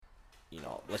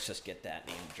let's just get that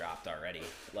name dropped already.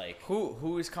 Like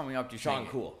Who is coming up? Do you Sean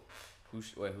think? Cool,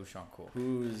 Who's Sean Cool?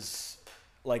 who's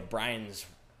like Brian's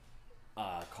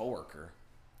coworker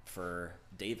for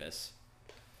Davis.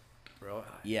 Really?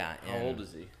 Yeah. How and old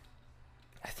is he?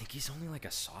 I think he's only like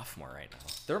a sophomore right now.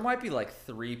 There might be like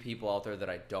 3 people out there that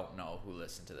I don't know who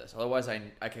listen to this. Otherwise,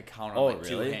 I could count on Oh, like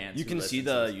really? 2 hands. You who can see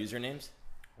listen to the this. usernames?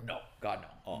 No, God no.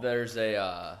 Oh. There's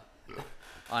a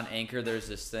on Anchor. There's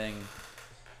this thing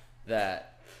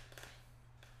that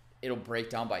it'll break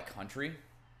down by country.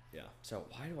 Yeah. So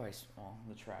why do I? Oh,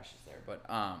 the trash is there, but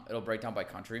it'll break down by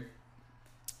country,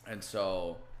 and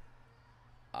so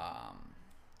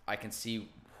I can see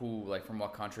who like from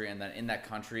what country, and then in that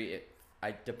country,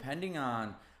 depending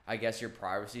on I guess your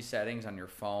privacy settings on your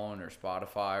phone or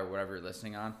Spotify or whatever you're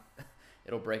listening on,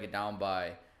 it'll break it down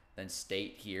by then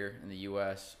state here in the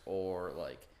U.S. or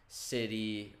like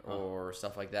city or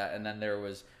stuff like that, and then there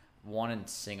was one in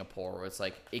Singapore where it's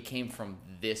like it came from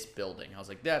this building. I was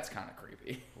like, that's kind of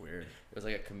creepy. Weird. It was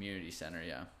like a community center,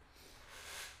 yeah.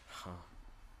 Huh.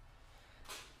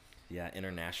 Yeah,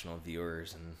 international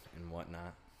viewers and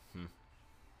whatnot.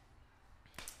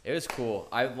 It was cool.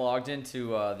 I logged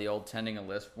into the old Tending a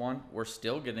Lisp one. We're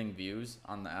still getting views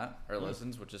on that, or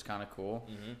listens, which is kind of cool.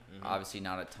 Obviously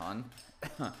not a ton.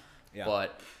 Yeah.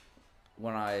 But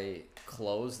when I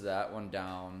closed that one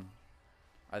down,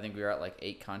 I think we were at like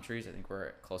 8 countries. I think we're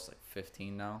at close to like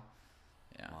 15 now.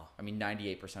 Yeah. Wow. I mean,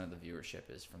 98% of the viewership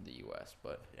is from the U.S.,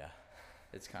 but Yeah.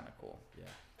 it's kind of cool. Yeah.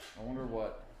 I wonder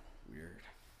what... Weird.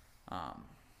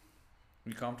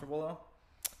 You comfortable, though?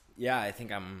 Yeah, I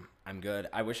think I'm good.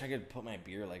 I wish I could put my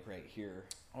beer like right here.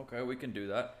 Okay, we can do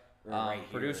that. Or right here.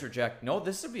 Producer Jack, no,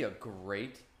 this would be a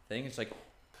great thing. It's like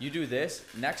you do this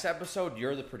next episode.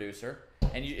 You're the producer,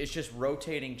 and it's just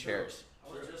rotating chairs. I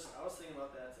was thinking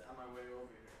about that on my way over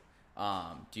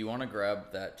here. Do you want to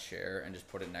grab that chair and just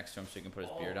put it next to him so he can put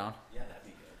his beer down? Yeah, that'd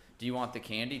be good. Do you want the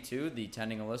candy too? The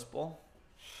Tending a Lisp bowl?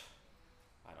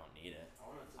 I don't need it. I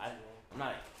wanted to I'm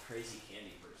not a crazy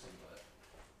candy person, but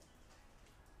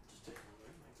just take one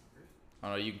away, make some great. Oh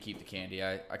no, you can keep the candy.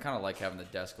 I kind of like having the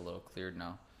desk a little cleared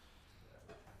now.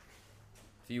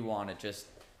 If you want it, just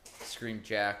scream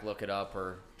Jack, look it up,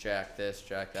 or Jack this,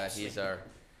 Jack that. He's our...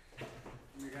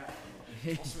 You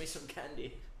got toss me some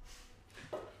candy.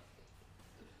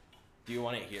 Do you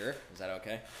want it here? Is that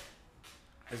okay?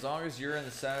 As long as you're in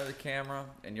the center of the camera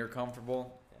and you're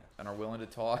comfortable Yeah. and are willing to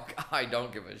talk, I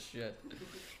don't give a shit.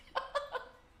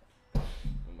 Oh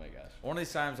my gosh. One of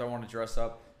these times I want to dress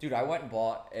up. Dude, I went and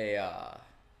bought a...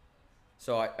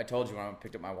 So I told you when I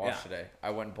picked up my watch Yeah. today, I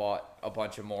went and bought a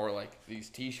bunch of more like these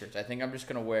t-shirts. I think I'm just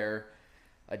going to wear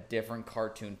a different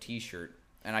cartoon t-shirt.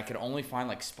 And I could only find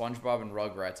like SpongeBob and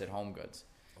Rugrats at Home Goods.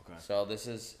 Okay. So this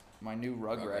is my new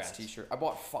Rugrats, Rugrats. t-shirt. I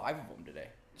bought 5 of them today.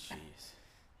 Jeez.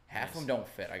 Half Nice. of them don't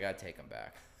fit. I got to take them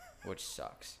back, which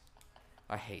sucks.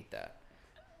 I hate that.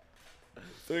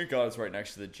 Thank God it's right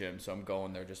next to the gym, so I'm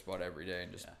going there just about every day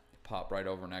and just pop right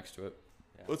over next to it.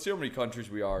 Yeah. Let's see how many countries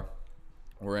we are.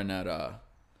 We're in at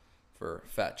for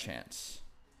Fat Chance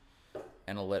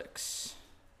Analytics.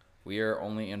 We are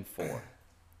only in 4.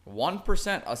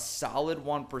 1%, a solid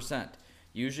 1%.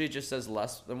 Usually it just says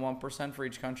less than 1% for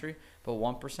each country, but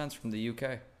 1% is from the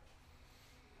UK.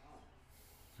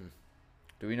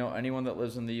 Do we know anyone that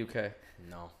lives in the UK?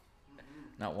 No.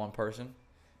 Not one person?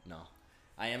 No.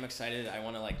 I am excited. I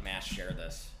want to like mass share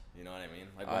this. You know what I mean?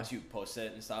 Like once you post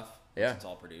it and stuff. Yeah. Once it's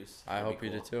all produced. I that'd hope be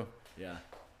you cool. do too. Yeah.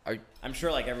 I I'm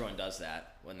sure like everyone does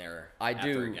that when they're I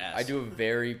after do a guest. I do a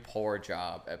very poor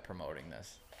job at promoting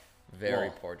this. Very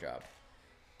Well- poor job.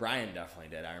 Brian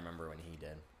definitely did. I remember when he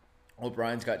did. Well,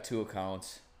 Brian's got 2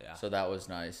 accounts. Yeah. So that was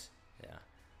nice. Yeah.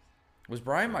 Was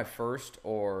Brian my first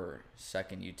or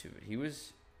second YouTube? He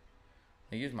was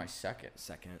my second.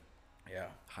 Second. Yeah.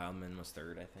 Heilman was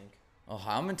third, I think. Oh,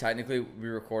 Heilman, technically, we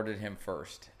recorded him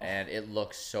first, and it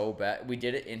looks so bad. We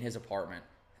did it in his apartment,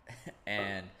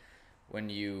 and when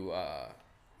you,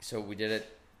 so we did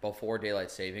it before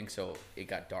daylight saving, so it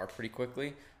got dark pretty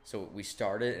quickly. So we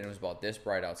started, and it was about this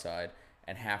bright outside,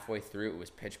 and halfway through, it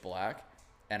was pitch black.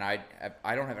 And I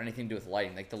don't have anything to do with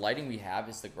lighting. Like, the lighting we have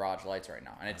is the garage lights right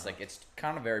now, and it's like it's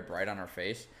kind of very bright on our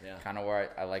face. Yeah. Kind of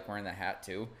where I like wearing the hat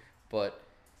too, but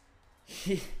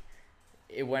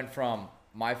it went from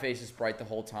my face is bright the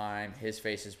whole time, his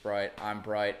face is bright, I'm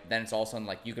bright. Then it's all of a sudden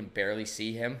like you can barely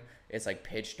see him. It's like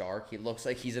pitch dark. He looks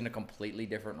like he's in a completely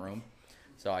different room.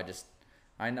 So I did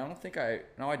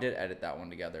edit that one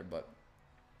together, but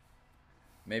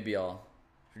maybe I'll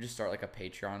just start like a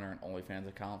Patreon or an OnlyFans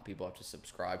account. People have to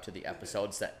subscribe to the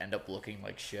episodes that end up looking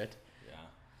like shit. Yeah.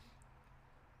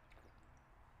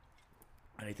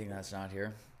 Anything that's not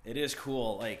here? It is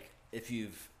cool. Like if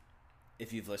you've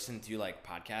listened to like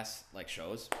podcasts, like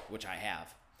shows, which I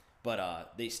have,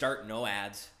 but they start no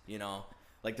ads. You know,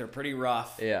 like they're pretty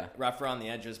rough. Yeah. Rough around the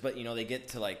edges, but you know they get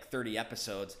to like 30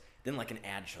 episodes, then like an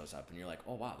ad shows up, and you're like,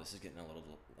 oh wow, this is getting a little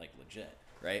like legit,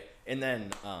 right? And then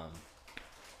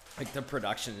like the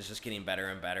production is just getting better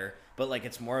and better, but like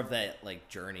it's more of that like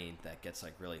journey that gets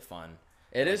like really fun.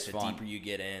 It like, is the fun. deeper you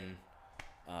get in.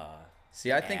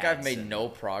 See, I think I've ads made and no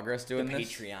progress doing the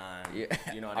this. Patreon. Yeah.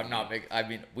 You know what I'm not big. I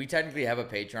mean, we technically have a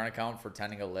Patreon account for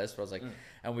Tending a List, but I was like,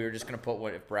 and we were just gonna put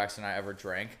what if Braxton and I ever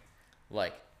drank,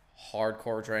 like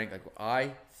hardcore drank. Like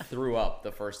I threw up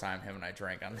the first time him and I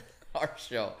drank on our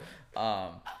show.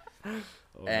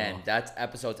 And that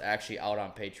episode's actually out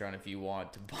on Patreon if you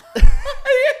want to buy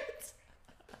it.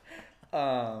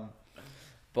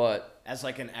 But as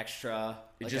like an extra,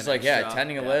 it's just like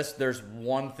Tending a List. There's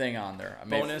one thing on there. I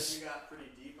mean, bonus. You got pretty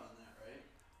deep on that,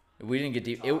 right? we didn't get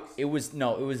deep. It was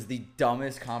the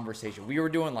dumbest conversation. We were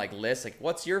doing like lists, like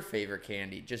what's your favorite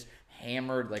candy? Just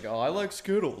hammered like, oh, I like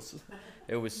Skittles.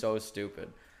 It was so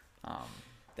stupid.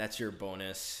 That's your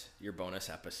bonus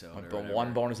episode. Or But one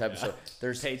whatever. bonus episode.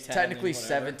 There's Pay 10 technically and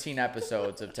whatever. 17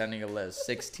 episodes of Tending a List.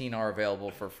 16 are available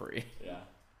for free. Yeah.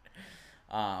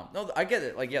 No, I get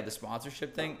it. Like, yeah, the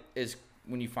sponsorship thing is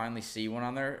when you finally see one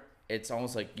on there, it's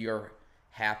almost like you're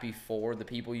happy for the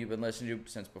people you've been listening to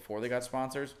since before they got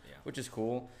sponsors, which is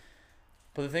cool.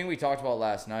 But the thing we talked about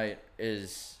last night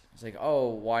is it's like, oh,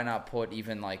 why not put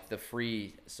even like the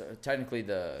free? So technically,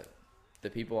 the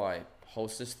people I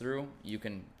host this through,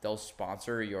 they'll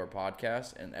sponsor your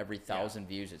podcast, and every 1,000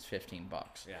 views, it's $15.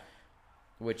 Yeah.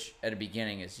 Which at the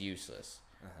beginning is useless.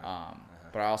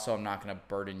 But I also am not going to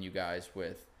burden you guys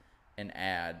with an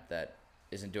ad that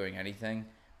isn't doing anything.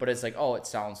 But it's like, oh, it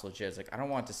sounds legit. It's like, I don't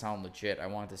want it to sound legit. I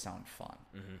want it to sound fun.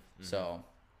 So,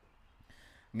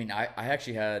 I mean, I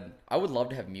would love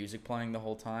to have music playing the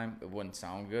whole time. It wouldn't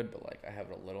sound good, but like I have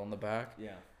it a little in the back.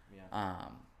 Yeah.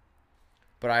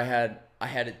 But I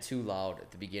had it too loud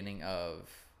at the beginning of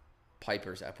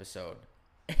Piper's episode.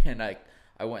 And I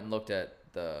went and looked at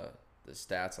the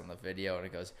stats on the video, and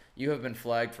it goes, "You have been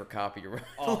flagged for copyright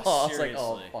law." I was like,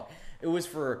 "Oh, fuck." It was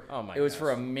for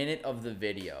for a minute of the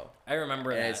video. I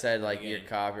remember and that. it said like your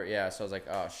copyright. Yeah, so I was like,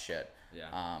 "Oh shit."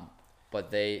 Yeah.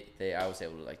 But I was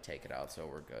able to like take it out, so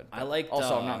we're good. I like.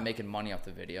 Also, I'm not making money off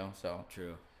the video, so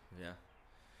true. Yeah.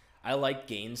 I like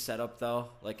Gaines' setup though,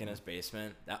 like in his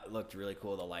basement. That looked really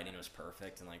cool. The lighting was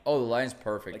perfect, and like the lighting's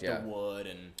perfect. like Yeah. the wood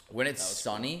and When it's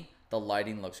sunny, the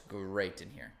lighting looks great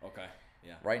in here. okay.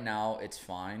 Yeah. Right now, it's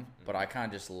fine, but I kind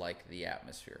of just like the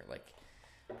atmosphere. Like,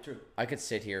 True. I could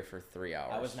sit here for 3 hours.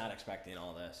 I was not expecting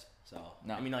all this, so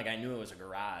No. I mean, like I knew it was a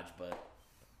garage, but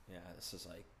yeah, this is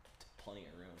like plenty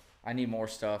of room. I need more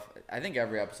stuff. I think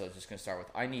every episode is just gonna start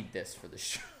with, I need this for the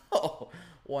show.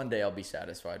 One day I'll be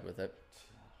satisfied with it.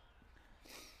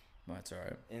 Well, that's all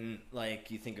right. And like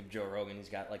you think of Joe Rogan, he's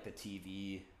got like the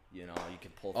TV. You know, you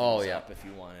could pull Oh, things yeah. up if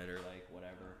you wanted, or like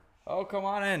whatever. Oh, come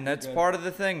on in. That's Good. part of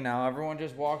the thing now. Everyone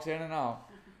just walks in and out.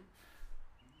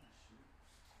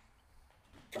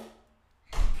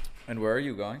 And where are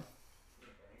you going?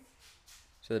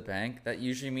 To the bank? That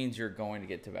usually means you're going to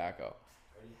get tobacco.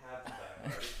 I already have the bag. I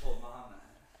already told mom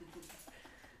that.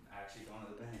 I'm actually going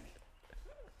to the bank.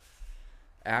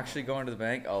 Actually going to the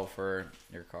bank? Oh, for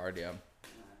your card, yeah.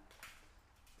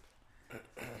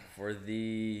 For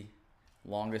the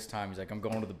longest time, he's like, I'm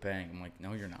going to the bank. I'm like,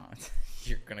 no, you're not.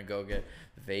 You're going to go get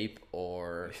vape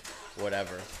or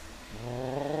whatever.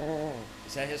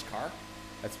 Is that his car?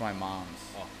 That's my mom's.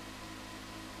 Oh,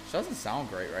 She doesn't sound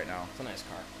great right now. it's a nice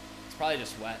car. It's probably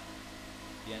just wet.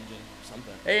 The engine or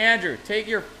something. Hey, Andrew, take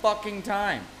your fucking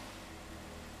time.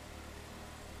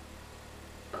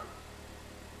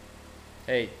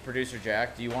 Hey, producer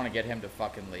Jack, do you want to get him to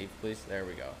fucking leave, please? There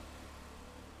we go.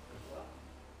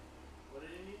 What did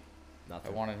you need? I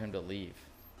Nothing. wanted him to leave.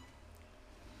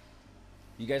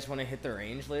 You guys want to hit the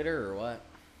range later or what?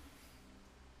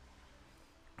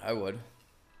 I would.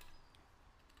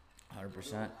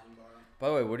 100%. By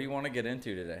the way, what do you want to get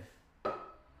into today?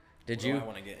 Did What do you? I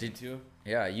want to get did, into?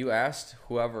 Yeah, you asked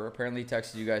whoever. Apparently,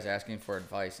 texted you guys asking for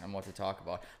advice on what to talk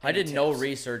about. I Any did no tips?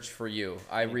 research for you.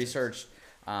 I Any researched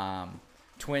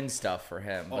twin stuff for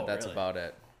him, but Oh, that's really? about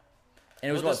it. And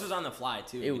it was Well, this about, was on the fly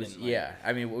too. it We was didn't, like, yeah.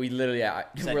 I mean, we literally Said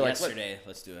we're like, "Look, yesterday,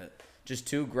 let's do it. just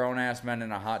two grown ass men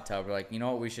in a hot tub. We're like, you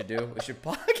know what we should do? We should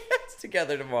podcast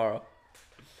together tomorrow.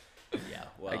 Yeah.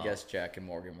 Well, I guess Jack and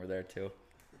Morgan were there too.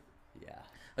 Yeah.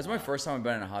 That's my first time I've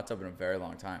been in a hot tub in a very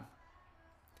long time.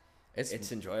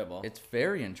 It's enjoyable. It's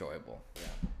very enjoyable.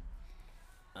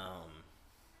 Yeah.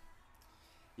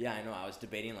 Yeah, I know. I was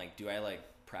debating like, do I like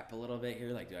prep a little bit here?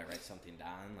 Like, do I write something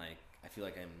down? Like, I feel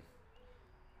like I'm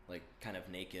like kind of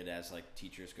naked as like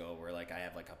teachers go, where like I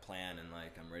have like a plan and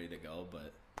like I'm ready to go,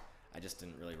 but I just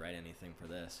didn't really write anything for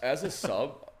this. As a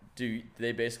sub, do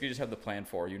they basically just have the plan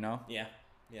for you now? Yeah.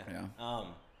 Yeah.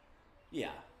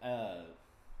 Yeah.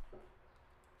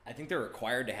 I think they're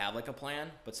required to have like a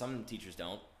plan, but some teachers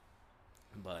don't.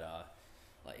 But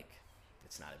like,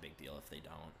 it's not a big deal if they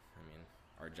don't. I mean,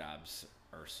 our jobs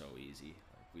are so easy.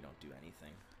 Like, we don't do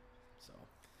anything. So.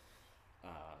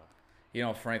 You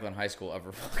know, Franklin High School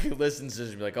ever fucking listens to this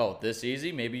and be like, oh, this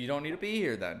easy? Maybe you don't need to be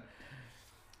here then.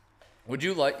 Would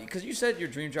you like, because you said your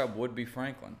dream job would be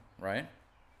Franklin, right?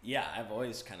 Yeah, I've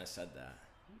always kind of said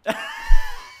that.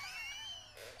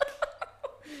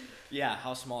 Yeah,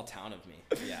 how small town of me.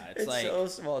 Yeah, it's like so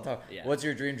small town. Yeah. What's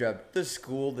your dream job? The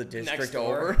school, the district next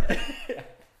over. door.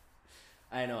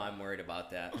 I know, I'm worried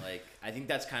about that. Like, I think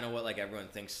that's kind of what like everyone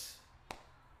thinks.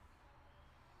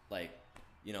 Like,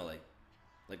 you know, like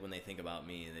when they think about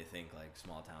me, they think like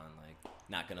small town, like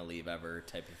not gonna leave ever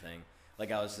type of thing.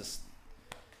 Like I was just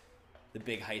the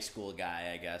big high school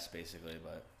guy, I guess, basically.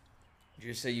 But Did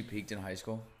you say you peaked in high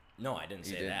school? no, I didn't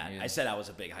say didn't, that. you I didn't. said I was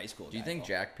a big high school guy. Do you think though.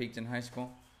 Jack peaked in high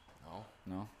school? No.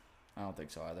 No? I don't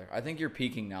think so either. I think you're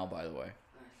peaking now, by the way.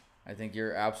 I think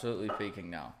you're absolutely peaking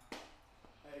now.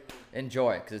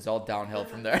 Enjoy, because it's all downhill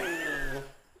from there.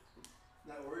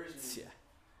 That worries me.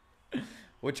 Yeah.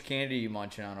 Which candy are you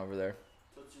munching on over there?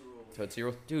 Tootsie Roll. Tootsie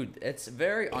Roll? Dude, it's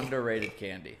very underrated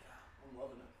candy. I'm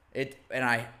loving it. And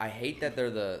I hate that they're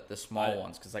the small I-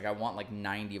 ones, because like I want like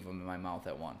 90 of them in my mouth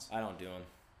at once. I don't do them.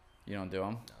 You don't do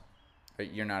them? No.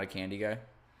 You're not a candy guy?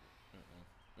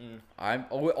 Mm. I'm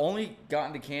only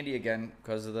gotten to candy again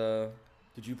because of the...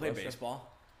 Did you play Russia. baseball?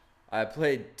 I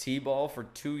played T-ball for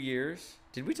 2 years.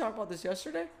 Did we talk about this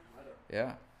yesterday? I don't.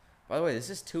 Yeah. By the way,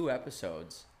 this is 2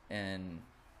 episodes in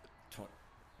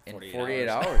 48 48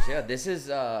 hours. hours. Yeah, this is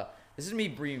me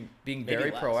being Maybe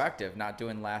very less. proactive, not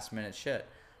doing last minute shit.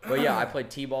 But yeah, I played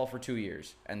T-ball for 2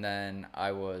 years, and then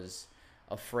I was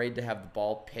afraid to have the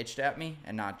ball pitched at me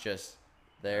and not just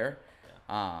there.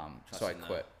 So I Trusting the-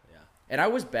 quit. Yeah. And I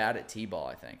was bad at T-ball,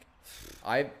 I think.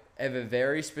 I have a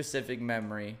very specific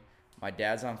memory. My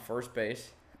dad's on first base,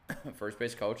 first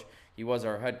base coach. He was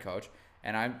our head coach.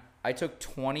 And I took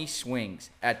 20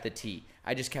 swings at the tee.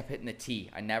 I just kept hitting the tee.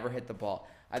 I never hit the ball.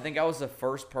 I think I was the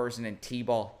first person in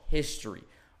T-ball history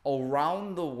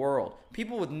around the world.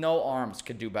 People with no arms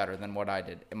could do better than what I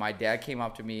did. And my dad came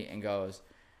up to me and goes,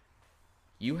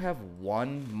 "You have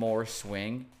one more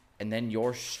swing, and then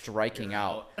you're striking You're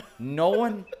out." out. No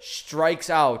one strikes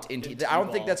out in In I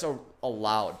don't think T-ball. that's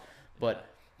allowed, but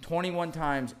 21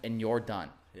 times and you're done.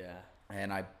 Yeah.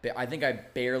 And I think I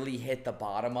barely hit the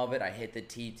bottom of it. I hit the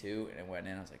tee too, and it went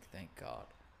in. I was like, thank God.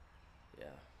 Yeah.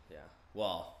 Yeah.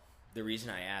 Well, the reason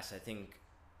I asked, I think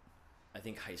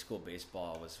high school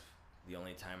baseball was the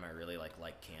only time I really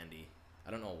liked candy.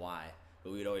 I don't know why,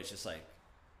 but we'd always just like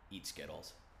eat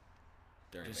Skittles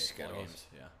during Just baseball Skittles. games.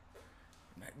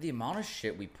 Yeah. The amount of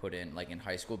shit we put in, like in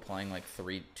high school, playing like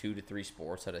 2 to 3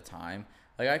 sports at a time.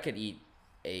 Like I could eat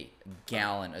a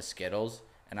gallon of Skittles,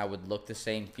 and I would look the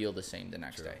same, feel the same the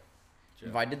next True. day. True.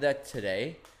 If I did that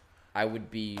today, I would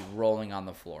be rolling on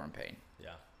the floor in pain.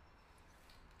 Yeah.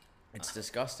 It's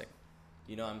disgusting.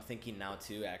 You know, I'm thinking now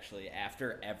too. Actually,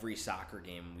 after every soccer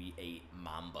game, we ate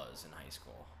Mambas in high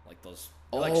school. Like those.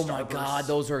 they're like Oh my Starbursts. God,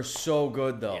 those are so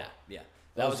good though. Yeah. Yeah.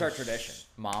 That Those was our are tradition.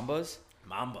 Mambas.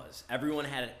 Mambas. Everyone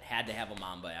had to have a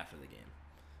Mamba after the game.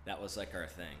 That was like our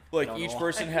thing. I Like don't know each why.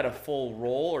 person had a full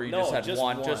roll, or you No, just had just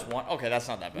one, one. just one. Okay, that's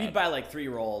not that bad. We'd buy like 3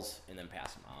 rolls and then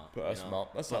pass them out. Pass you 'em know?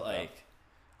 out. That's but not bad. like,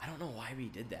 I don't know why we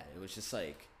did that. It was just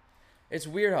like It's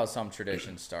weird how some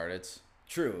traditions start. It's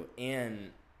true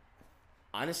and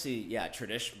honestly, yeah,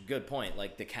 tradition. Good point.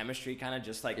 Like the chemistry, kind of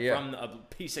just like Yeah. from a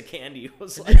piece of candy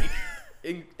was like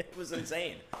it was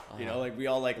insane. You know, like we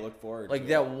all like look forward. like to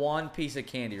that it. one piece of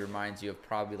candy reminds you of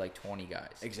probably like 20 guys,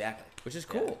 Exactly. which is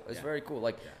Yeah, cool. It's yeah. very cool.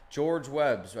 Like Yeah. George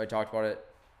Webb's, I talked about it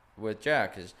with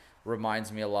Jack,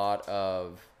 reminds me a lot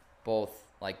of both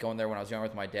like going there when I was younger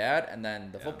with my dad, and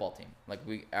then the Yeah. football team. Like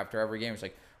we after every game, it's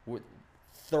like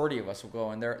 30 of us will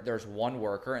go in there. There's one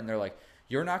worker, and they're like,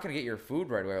 "You're not gonna get your food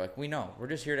right away." We're like, we know. We're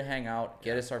just here to hang out.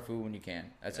 Get Yeah. us our food when you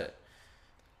can. That's Yeah. it.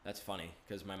 That's funny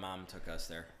because my mom took us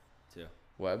there too.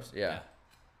 Webb's, yeah.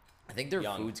 I think their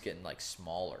Young. food's getting like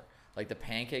smaller. Like the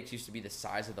pancakes used to be the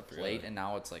size of the plate, Really? and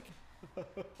now it's like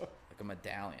a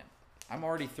medallion. I'm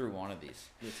already through one of these.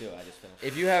 Me too. I just finished.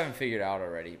 If you haven't figured out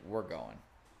already, we're going.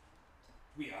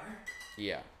 We are.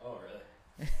 Yeah. Oh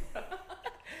really?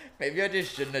 Maybe I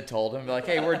just shouldn't have told him. Be like,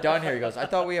 hey, we're done here. He goes, I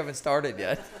thought we haven't started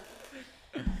yet.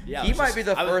 Yeah, He might be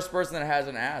the first person that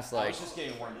hasn't asked. I Like, was just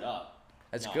getting warmed up.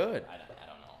 that's No, good. I don't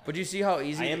know. But do you see how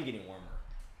easy? I am getting warmer.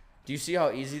 Do you see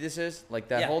how easy this is? Like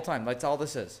that Yeah. whole time. That's all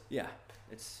this is. Yeah,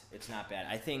 it's not bad.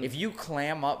 I think If you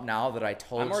clam up now that I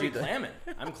told I'm already you that. clamming.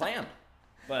 I'm clammed.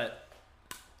 But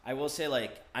I will say,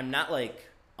 like, I'm not like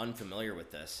unfamiliar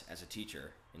with this as a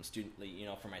teacher and student. You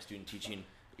know, for my student teaching.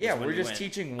 Yeah, was when we're we just went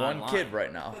teaching one online. kid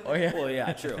right now. Oh yeah. Well,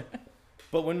 yeah, true.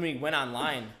 But when we went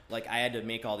online, like, I had to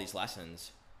make all these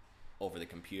lessons over the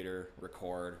computer,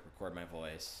 record my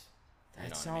voice. You That know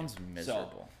what I sounds mean?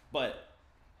 miserable. But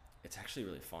it's actually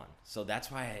really fun. So that's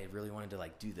why I really wanted to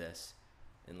like do this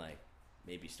and like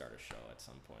maybe start a show at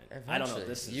some point. I don't know. Eventually,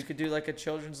 This is you could do like a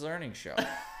children's learning show.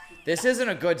 This isn't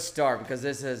a good start because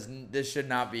this should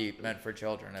not be meant for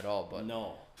children at all. But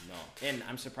no. And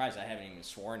I'm surprised I haven't even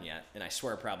sworn yet. And I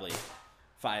swear probably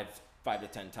five to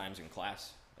 10 times in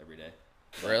class every day.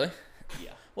 really,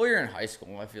 Yeah. well, you're in high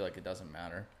school. I feel like it doesn't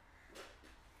matter.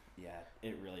 Yeah,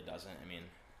 it really doesn't. I mean,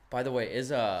 By the way,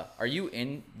 are you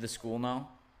in the school now?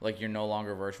 Like you're no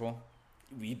longer virtual?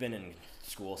 we've been in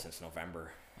school since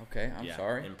November. Okay, I'm Yeah,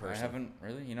 sorry. in person. I haven't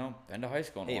really, been to high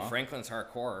school in a Hey, while. Franklin's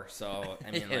hardcore, so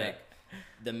I mean, Yeah. like,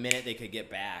 the minute they could get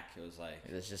back, it was like,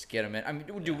 Let's just get them in. I mean,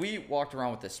 dude, we walked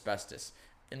around with asbestos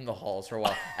in the halls for a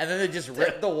while, and then they just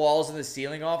ripped the walls and the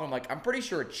ceiling off. I'm like, I'm pretty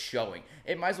sure it's showing.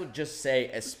 It might as well just say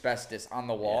asbestos on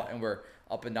the wall, Yeah. and we're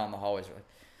up and down the hallways. We're like,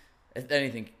 if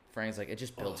anything, Frank's like, it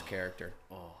just builds character.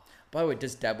 oh. By the way,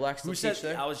 does Deblack still Who teach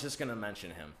said? there? I was just gonna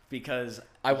mention him because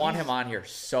I want he's- him on here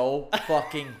so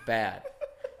fucking bad.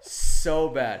 So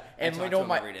bad. And talk you to know him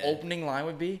what my every day. opening line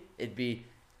would be? It'd be,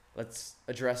 let's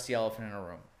address the elephant in a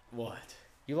room. What,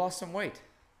 You lost some weight.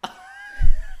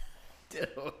 dude?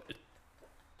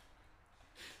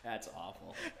 That's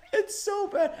awful. It's so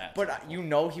bad. That's But awful. you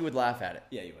know he would laugh at it.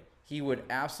 Yeah, you would. He would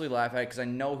absolutely laugh at it because I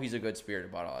know he's a good spirit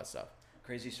about all that stuff.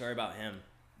 Crazy story about him.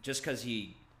 Just because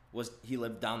he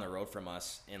lived down the road from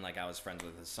us, and like I was friends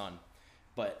with his son,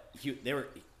 but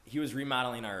he was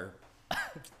remodeling our.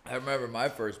 I remember my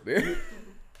first beer.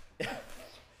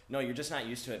 No, you're just not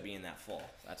used to it being that full.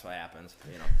 That's what happens,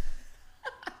 you know.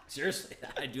 Seriously,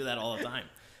 I do that all the time.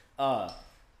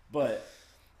 But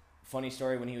funny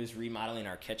story, when he was remodeling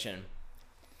our kitchen,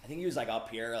 I think he was like up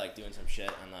here, like doing some shit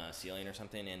on the ceiling or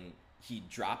something, and he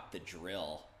dropped a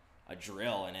drill,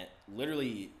 and it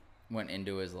literally, Went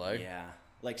into his leg. yeah,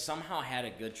 like somehow had a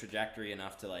good trajectory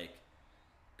enough to like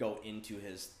go into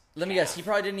his. Let me guess, he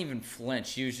probably didn't even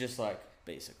flinch. He was just like,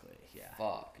 Basically, yeah.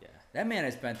 fuck. Yeah. That man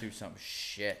has been through some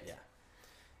shit. Yeah.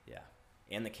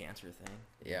 And the cancer thing.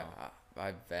 Yeah,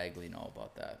 I vaguely know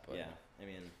about that. But Yeah. I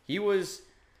mean, he was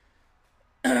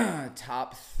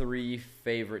top 3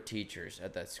 favorite teachers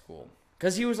at that school.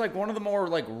 Because he was like one of the more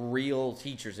like real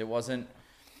teachers. It wasn't,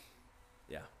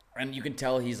 yeah. and you can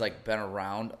tell he's like been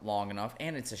around long enough,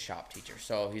 and it's a shop teacher.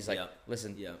 So he's like, Yep.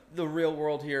 listen, Yep. the real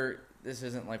world here, this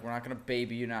isn't like, we're not going to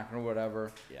baby you, not going to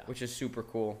whatever, Yeah. which is super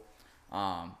cool.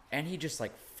 And he just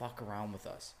like fuck around with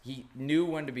us. He knew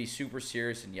when to be super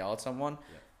serious and yell at someone.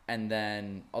 Yep. And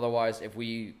then otherwise, if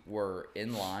we were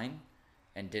in line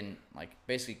and didn't like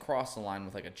basically cross the line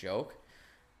with like a joke,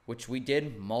 which we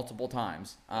did multiple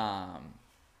times, Yeah.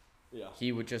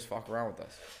 he would just fuck around with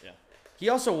us. Yeah. He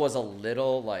also was a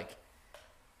little like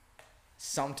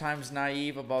sometimes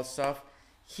naive about stuff.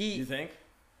 You think?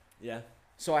 Yeah.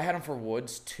 So I had him for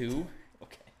Woods too,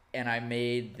 Okay. and I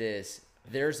made this.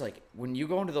 There's like when you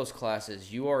go into those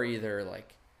classes, you are either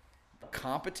like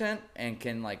competent and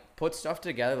can like put stuff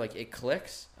together, like it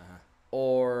clicks, Uh-huh.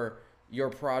 or your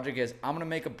project is I'm gonna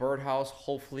make a birdhouse.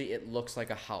 Hopefully, it looks like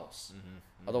a house.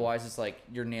 Otherwise, it's like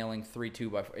you're nailing 3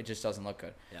 2x4. It just doesn't look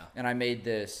good. Yeah. And I made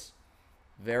this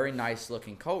very nice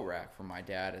looking coat rack for my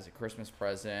dad as a Christmas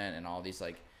present, and all these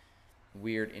like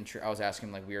weird I was asking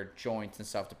him like weird joints and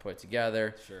stuff to put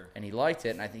together. Sure. And he liked it,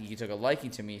 and I think he took a liking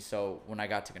to me. So when I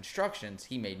got to constructions,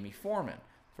 he made me foreman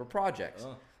for projects.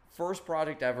 Oh. First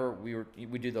project ever,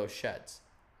 we do those sheds.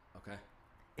 Okay.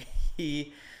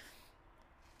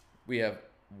 We have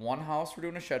one house we're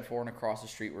doing a shed for, and across the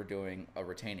street we're doing a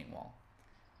retaining wall.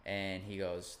 And he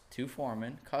goes, 2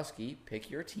 foremen, Kusky,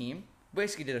 pick your team.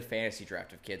 Basically did a fantasy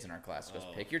draft of kids in our class. He goes,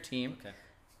 Oh. pick your team, Okay.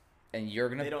 and you're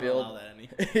gonna They don't build. allow that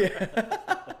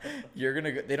any. You're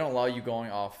gonna. They don't allow you going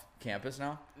off campus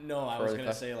now. No, I For was the gonna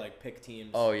class- say like pick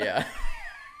teams. Oh yeah.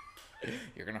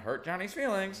 You're gonna hurt Johnny's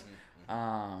feelings.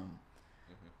 Mm-hmm.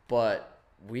 But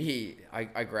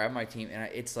I grabbed my team, and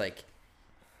it's like,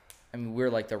 I mean, we're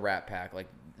like the Rat Pack, like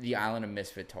the Island of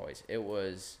Misfit Toys. It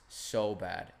was so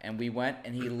bad, and we went,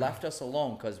 and he left us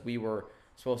alone because we were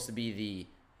supposed to be the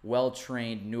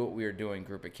well-trained, knew what we were doing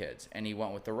group of kids, and he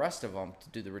went with the rest of them to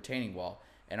do the retaining wall.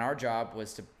 and our job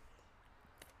was to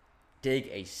dig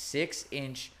a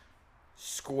 6-inch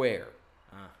square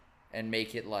and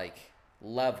make it like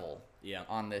level Yeah.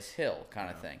 on this hill kind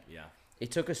of thing. Yeah.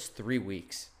 It took us 3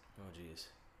 weeks. Oh, jeez.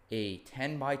 A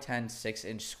 10 by 10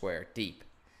 6-inch square deep.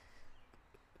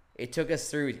 It took us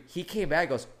 3 weeks. He came back,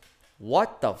 goes,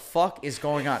 what the fuck is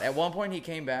going on? At one point he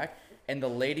came back and the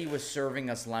lady was serving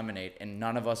us lemonade and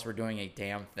none of us were doing a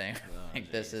damn thing.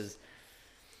 Like this is,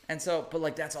 and so, but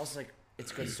like that's also like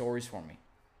it's good stories for me.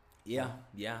 Yeah.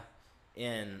 Yeah.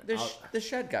 And The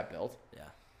shed got built. yeah,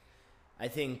 I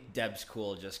think Deb's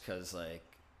cool just because like,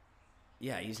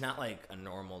 yeah, he's not like a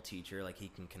normal teacher. Like he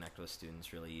can connect with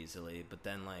students really easily. But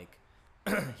then like,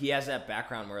 he has that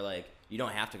background where like you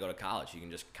don't have to go to college. You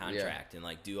can just contract and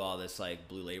like do all this like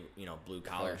blue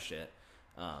collar shit.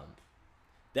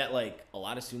 That like a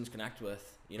lot of students connect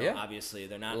with. Obviously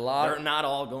they're not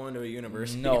all going to a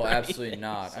university. No, right? absolutely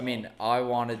not. So, I mean, I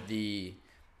wanted the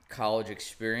college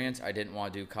experience. I didn't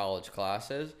want to do college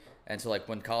classes. And so like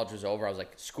when college was over, I was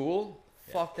like, school?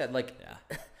 Fuck that. Like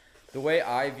yeah. the way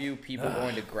I view people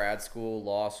going to grad school,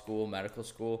 law school, medical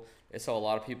school, it's how a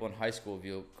lot of people in high school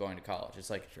view going to college. It's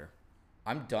like, Sure.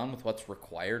 I'm done with what's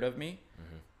required of me.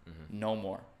 No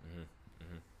more.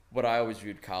 Mm-hmm. But I always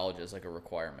viewed college as like a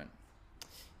requirement.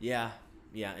 Yeah.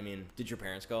 Yeah. I mean, did your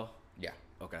parents go? Yeah.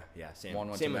 Okay. Yeah. Same. One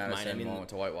went same to with Madison, mine. I mean, one went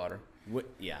to Whitewater.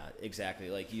 Yeah, exactly.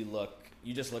 Like you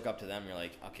just look up to them. You're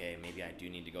like, okay, maybe I do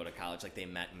need to go to college. Like they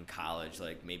met in college.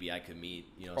 Like maybe I could meet,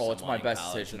 Oh, it's someone my in best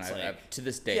college. decision It's I've to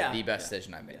this day. Yeah, The best yeah,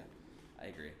 decision I made. Yeah, I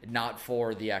agree. Not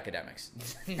for the academics.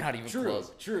 Not even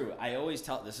close. True. I always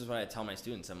this is what I tell my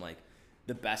students. I'm like,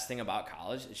 the best thing about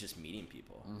college is just meeting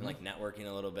people and like networking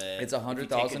a little bit. It's a If you take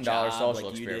 $100,000 job social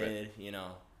like you experiment. did,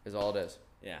 Is all it is.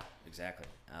 Yeah, exactly.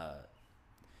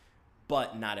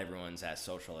 But not everyone's as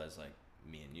social as like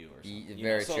me and you or something.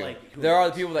 Very So, true. like, who There are the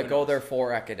knows? people that Who go knows? there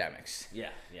for academics. Yeah,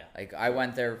 yeah. Like I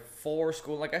went there for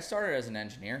school. Like I started as an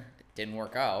engineer. It didn't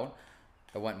work out.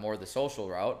 I went more the social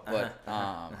route. But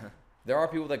there are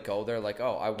people that go there like,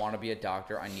 oh, I want to be a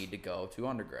doctor. I need to go to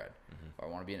undergrad. If I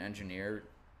want to be an engineer,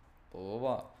 blah, blah,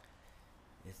 blah.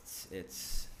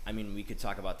 It's I mean, we could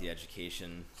talk about the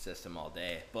education system all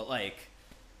day, but like,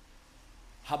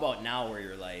 how about now where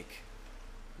you're like,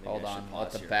 maybe Hold I should on. Let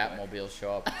pause the here Batmobile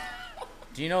show up.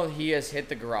 Do you know he has hit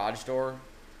the garage door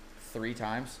 3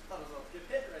 times? I thought I was about to get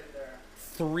hit right there.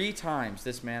 3 times,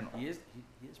 this man. quick. He is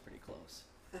pretty close.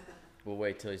 We'll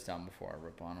wait till he's done before I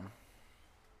rip on him.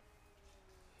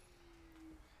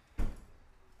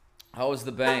 How was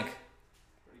the bank?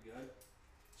 Pretty good.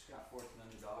 Just got $1,400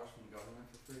 from the government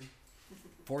for free.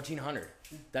 1,400.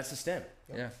 That's the stem.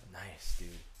 Yeah. Nice, dude.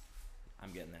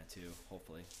 I'm getting that too.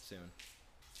 Hopefully soon.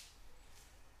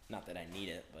 Not that I need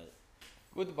it, but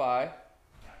Goodbye.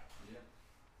 Yeah.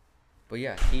 But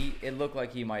yeah, it looked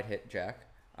like he might hit Jack.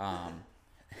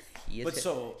 He's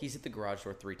hit the garage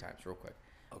door 3 times, real quick.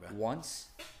 Okay. Once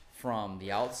from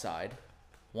the outside,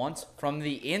 once from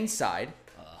the inside.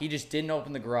 He just didn't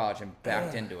open the garage and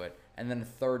backed into it, and then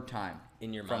a 3rd time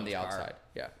in your from mom's the car. outside.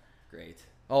 Yeah. Great.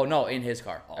 Oh no, in his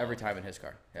car. Oh. Every time in his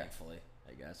car. Yeah. Thankfully,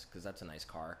 I guess, because that's a nice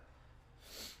car.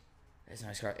 It's a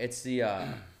nice car. It's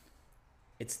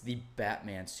the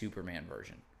Batman Superman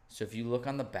version. So if you look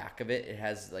on the back of it, it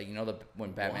has like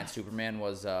when Batman What? Superman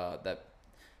was the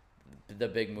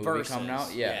big movie Versus. coming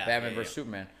out. Yeah, Batman yeah, versus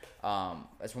Superman.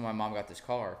 That's when my mom got this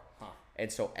car,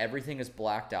 and so everything is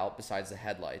blacked out besides the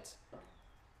headlights,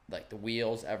 like the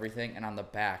wheels, everything, and on the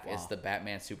back is Wow. the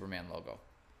Batman Superman logo.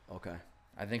 Okay.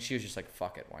 I think she was just like,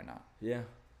 "Fuck it, why not?" Yeah,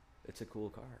 it's a cool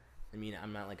car. I mean,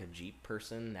 I'm not like a Jeep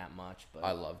person that much, but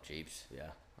I love Jeeps. yeah.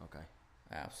 Okay.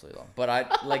 I absolutely love 'em. But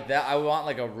I like that. I want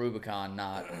like a Rubicon,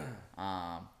 not.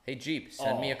 Hey Jeep,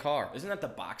 send me a car. Isn't that the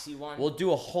boxy one? We'll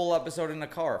do a whole episode in a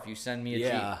car if you send me a yeah,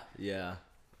 Jeep. yeah.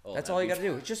 Oh, That's that'd all you be got to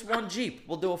do. It's just one Jeep.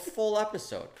 We'll do a full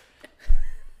episode.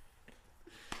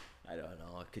 I don't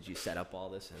know. Could you set up all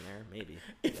this in there? Maybe.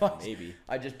 If Yeah, I- maybe.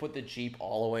 I just put the Jeep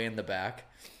all the way in the back.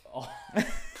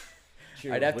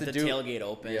 True. I'd have With to the do- tailgate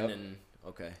open Yep. and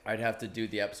okay. I'd have to do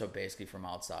the episode basically from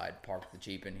outside, park the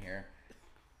Jeep in here.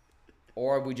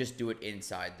 Or we just do it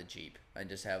inside the Jeep and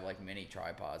just have like mini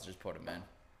tripods, just put them in.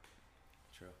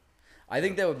 True. I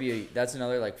think that's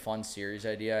another like fun series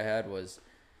idea I had was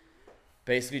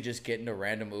basically just get into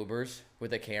random Ubers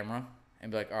with a camera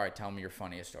and be like, all right, tell me your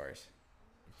funniest stories.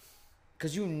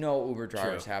 Because Uber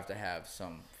drivers True. have to have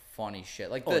some funny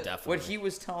shit. Like Oh, what definitely. he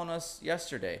was telling us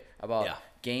yesterday about Yeah.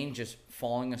 Gain just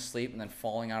falling asleep and then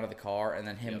falling out of the car and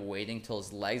then him Yep. waiting till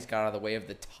his legs got out of the way of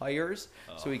the tires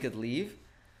so he could leave.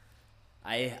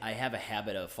 I have a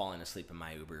habit of falling asleep in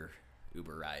my Uber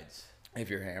rides. If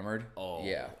you're hammered. Oh,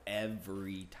 Yeah.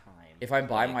 every time. If I'm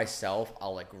by myself,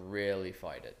 I'll like really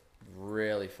fight it.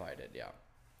 Really fight it. Yeah.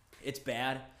 It's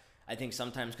bad. I think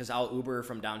sometimes because I'll Uber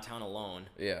from downtown alone.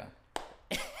 Yeah.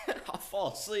 I'll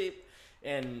fall asleep,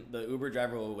 and the Uber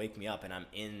driver will wake me up, and I'm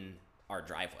in our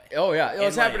driveway. Oh yeah, it's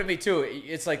And, happened to like- me too.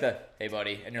 It's like the hey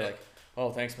buddy, and you're like,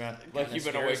 oh thanks man, like kinda you've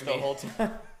been scares awake the me. whole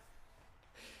time.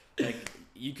 Like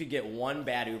you could get one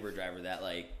bad Uber driver that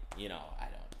like I don't.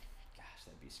 Gosh,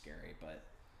 that'd be scary. But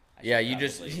I Yeah, should you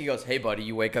just probably- he goes, hey buddy,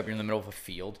 you wake up, you're in the middle of a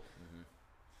field.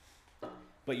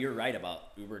 But you're right about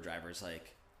Uber drivers.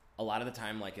 Like a lot of the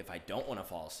time, like if I don't want to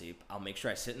fall asleep, I'll make sure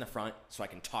I sit in the front so I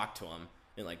can talk to them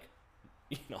and like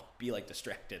be like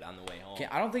distracted on the way home.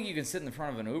 I don't think you can sit in the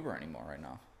front of an Uber anymore right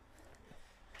now.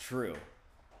 True.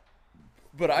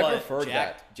 But I But preferred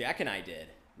that. Jack and I did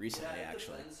recently, Yeah, it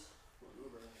actually. depends what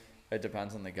Uber, I think. It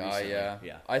depends on the guy. Recently, Yeah.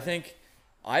 yeah. I think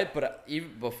but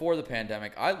even before the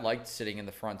pandemic, I liked sitting in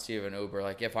the front seat of an Uber.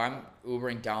 Like if I'm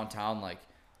Ubering downtown, like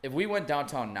if we went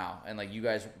downtown now and like you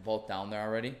guys were both down there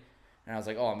already, and I was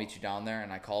like, oh, I'll meet you down there,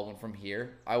 and I called one from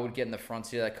here, I would get in the front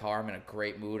seat of that car. I'm in a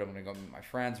great mood. I'm gonna go meet my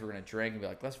friends. We're gonna drink and be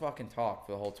like, let's fucking talk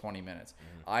for the whole 20 minutes.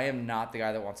 I am not the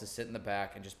guy that wants to sit in the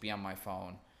back and just be on my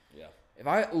phone. Yeah. If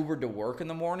I Ubered to work in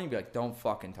the morning, be like, don't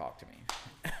fucking talk to me.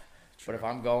 But if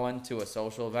I'm going to a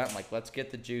social event, I'm like, let's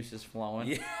get the juices flowing.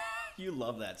 Yeah. You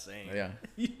love that saying. Yeah.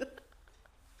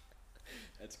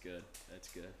 That's good. That's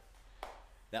good.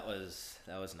 That was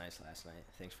nice last night.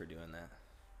 Thanks for doing that.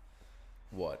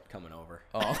 What? Coming over.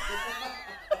 Oh.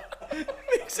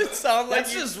 Makes it sound like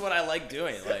That's you. just what I like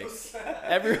doing. Like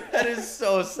That is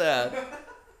so sad.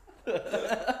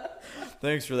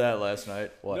 Thanks for that last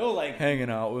night. What? No, like, hanging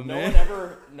out with no me.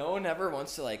 one ever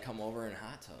wants to like come over in a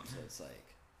hot tub. So it's like,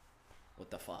 what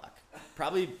the fuck?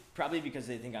 Probably because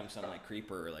they think I'm some like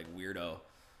creeper or like weirdo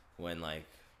when like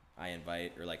I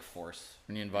invite or like force.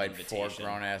 When you invite four invitation.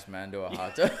 grown ass men to a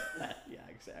hot tub. Yeah,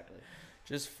 exactly.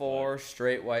 Just four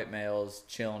straight white males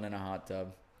chilling in a hot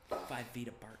tub. 5 feet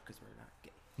apart because we're not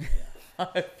gay. Yeah.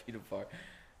 5 feet apart.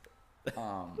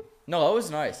 No, that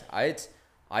was nice.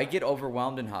 I get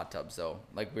overwhelmed in hot tubs though.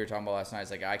 Like we were talking about last night.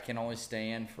 It's like I can only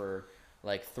stay in for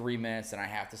like 3 minutes and I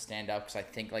have to stand up because I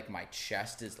think like my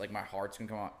chest is like my heart's gonna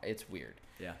come out. It's weird.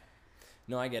 Yeah.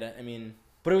 No, I get it. I mean,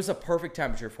 But it was a perfect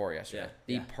temperature for yesterday. Yeah,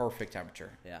 The yeah. perfect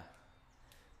temperature. yeah.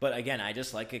 But again, I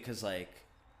just like it because like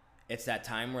it's that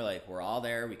time where like we're all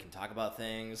there. We can talk about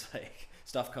things. Like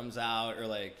stuff comes out, or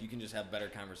like you can just have better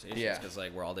conversations Yeah. because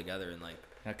like we're all together and like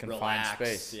In a confined relax.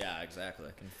 space. Yeah, exactly.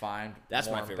 Confined. That's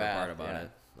my warm favorite bath, part about yeah.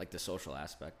 it, like the social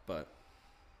aspect. But,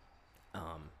 and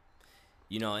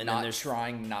then Not there's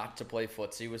trying not to play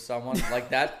footsie with someone. Like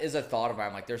that is a thought of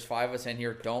mine. Like there's 5 of us in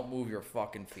here. Don't move your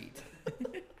fucking feet.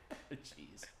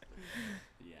 jeez,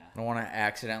 yeah, I don't want to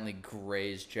accidentally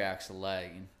graze Jack's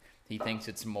leg. He thinks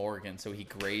it's Morgan, so he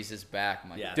grazes back. I'm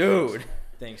like, yeah, dude,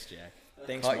 Thanks, Jack.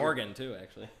 Thanks, Caught your- Morgan, too.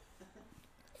 Actually,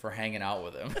 for hanging out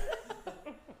with him.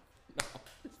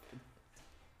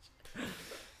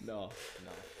 no.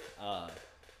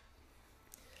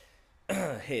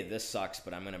 Hey, this sucks,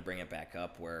 but I'm gonna bring it back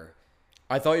up. Where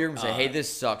I thought you were gonna say, "Hey,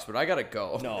 this sucks," but I gotta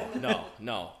go.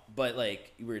 no. But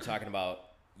like we were talking about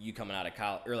you coming out of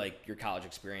college or like your college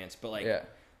experience, but like Yeah.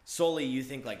 solely you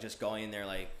think like just going there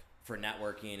like for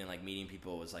networking and like meeting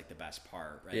people was like the best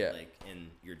part, right? Yeah. Like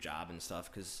in your job and stuff,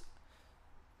 because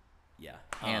yeah,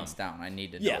 Hands down, I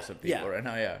need to know yeah, some people yeah. right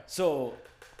now. Yeah. So,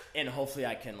 and hopefully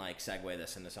I can like segue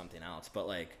this into something else. But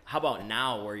like, how about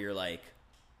now where you're like,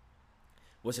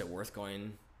 was it worth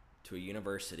going to a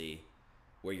university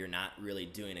where you're not really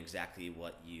doing exactly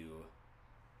what you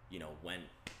went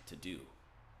to do?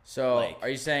 So, Like, are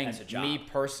you saying as a job. me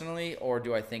personally, or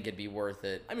do I think it'd be worth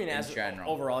it? I mean, in as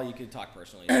general, overall, you could talk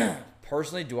personally.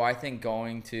 personally, do I think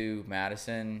going to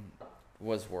Madison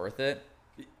was worth it?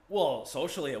 Well,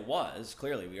 socially it was.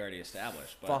 Clearly, we already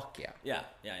established. But Fuck yeah. Yeah.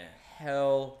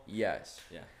 Hell yes.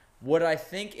 Yeah. Would I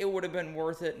think it would have been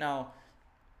worth it? Now,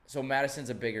 so Madison's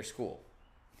a bigger school,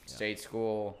 state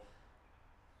school.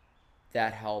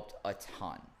 That helped a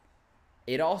ton.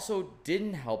 It also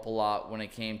didn't help a lot when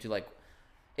it came to like,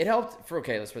 it helped for,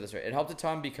 okay, let's put it this way. It helped a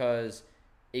ton because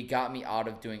it got me out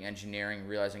of doing engineering,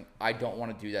 realizing I don't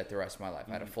want to do that the rest of my life.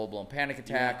 I had a full-blown panic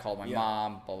attack, called my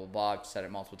mom, blah, blah, blah, said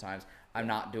it multiple times. I'm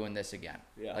not doing this again.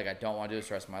 Yeah. Like, I don't want to do this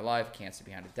the rest of my life. Can't sit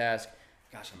behind a desk.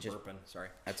 Gosh, I'm Just- burping. Sorry.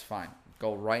 That's fine.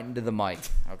 Go right into the mic,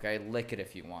 okay? Lick it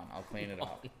if you want. I'll clean it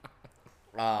up.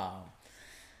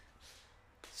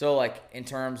 So, like, in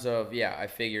terms of, I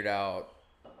figured out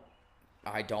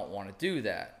I don't want to do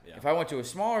that. Yeah. If I went to a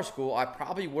smaller school, I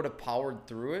probably would have powered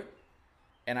through it,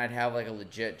 and I'd have, like, a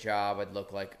legit job. I'd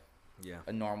look like Yeah.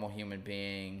 a normal human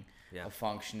being. Yeah. a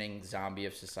functioning zombie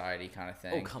of society kind of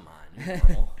thing. Oh, come on. You're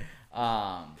normal.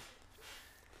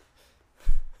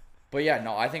 But yeah,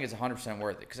 no, I think it's 100%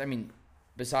 worth it. Because, I mean,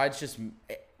 besides just,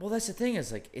 well, that's the thing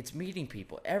is, like, it's meeting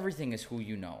people. Everything is who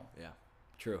you know. Yeah.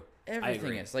 True. I Everything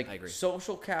agree. is. Like, I agree.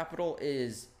 social capital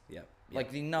is, Yep.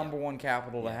 like, the number one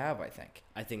capital to Yeah. have, I think.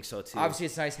 I think so too. Obviously,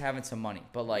 it's nice having some money.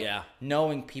 But, like, Yeah.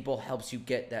 knowing people helps you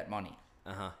get that money.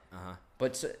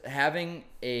 But having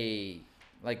a,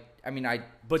 like, I mean,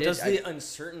 But does the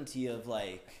uncertainty of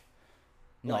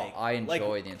No, I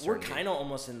enjoy the uncertainty. We're kind of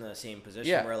almost in the same position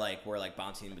Yeah. where we're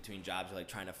bouncing between jobs, or like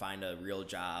trying to find a real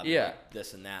job, Yeah. and, like,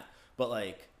 this and that. But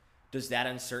like, does that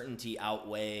uncertainty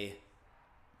outweigh,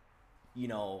 you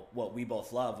know, what we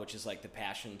both love, which is like the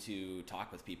passion to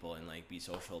talk with people and like be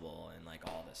sociable and like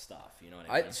all this stuff? You know what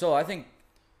I mean? So I think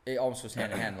it almost goes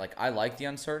hand in hand. Like, I like the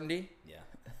uncertainty Yeah.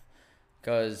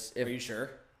 because Are you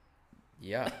sure?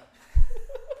 yeah,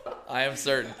 I am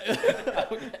certain.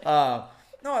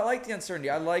 No, I like the uncertainty.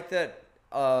 I like that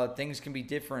things can be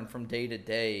different from day to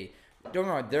day. Don't get me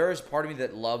wrong, there is part of me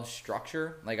that loves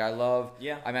structure. Like, I love,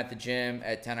 Yeah. I'm at the gym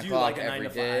at 10 Do you o'clock like a 9 every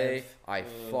to day. 5? I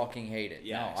fucking hate it.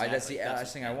 Yeah, No, exactly. that's the That's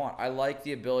last thing I yeah. want. I like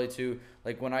the ability to,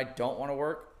 like, when I don't want to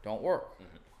work, don't work.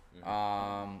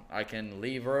 I can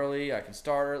leave early. I can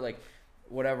start, like,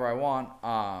 whatever I want.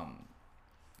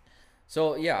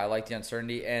 So, yeah, I like the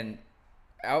uncertainty. And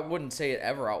I wouldn't say it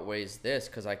ever outweighs this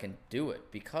because I can do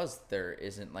it because there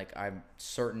isn't, like, I'm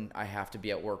certain I have to be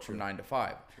at work from 9 to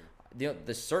 5.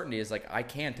 The certainty is, like, I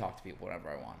can talk to people whenever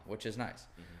I want, which is nice.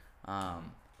 Like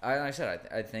I said,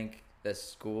 I think the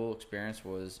school experience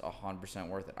was 100%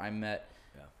 worth it. I met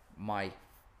my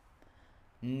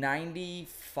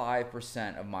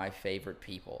 95% of my favorite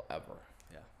people ever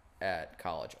at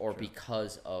college or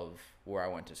because of where I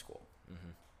went to school.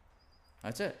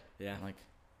 That's it. Yeah. Like,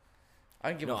 I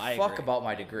don't give No, a I fuck agree. about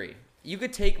my degree. You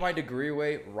could take my degree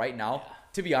away right now.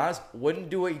 To be honest, wouldn't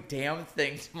do a damn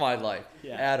thing to my life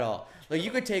at all. Like, you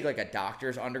could take like a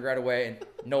doctor's undergrad away and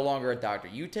no longer a doctor.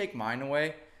 You take mine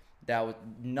away,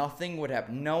 nothing would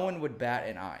happen. No one would bat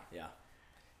an eye. Yeah.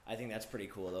 I think that's pretty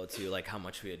cool though too, like how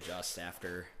much we adjust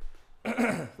after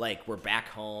like we're back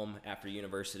home after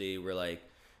university, we're like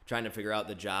trying to figure out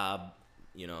the job,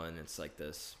 you know, and it's like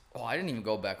this. Oh, I didn't even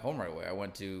go back home right away. I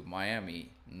went to Miami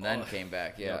and then came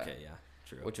back. Yeah. Okay, yeah.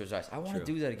 True. Which was nice. I want to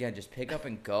True. do that again. Just pick up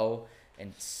and go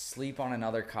and sleep on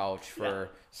another couch for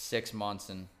 6 months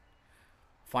and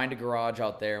find a garage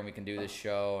out there and we can do this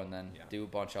show and then do a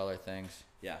bunch of other things.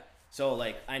 Yeah. So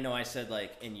like I know I said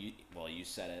like and you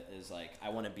said it is like I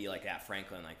want to be like at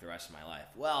Franklin like the rest of my life.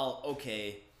 Well,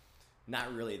 okay,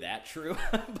 not really that true,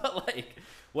 but like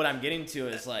what I'm getting to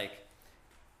is like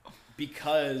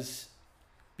because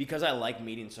I like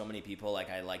meeting so many people, like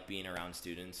I like being around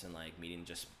students and like meeting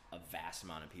just a vast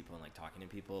amount of people and like talking to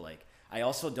people, like I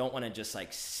also don't want to just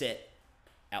like sit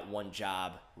at one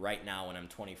job right now when I'm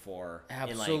 24.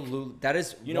 Absolutely. And, like, that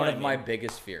is you know one what of I my mean?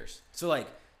 biggest fears. So like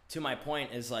to my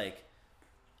point is like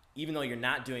even though you're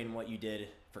not doing what you did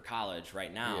for college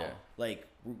right now, like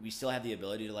we still have the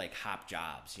ability to like hop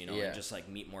jobs, you know, and just like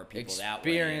meet more people that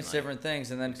way. Experience and, like, different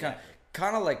things and then Exactly.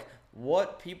 kind of like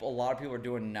what a lot of people are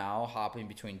doing now, hopping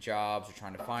between jobs or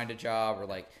trying to find a job or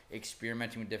like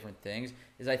experimenting with different things,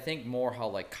 is I think more how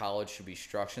like college should be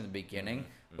structured in the beginning.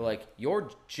 But like your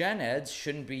gen eds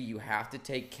shouldn't be you have to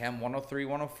take Chem 103,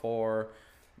 104.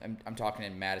 I'm talking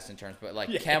in Madison terms, but like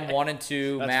Chem 1 and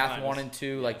 2, That's Math fine. 1 and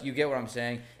 2, like you get what I'm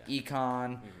saying.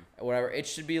 Econ, whatever. It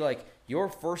should be like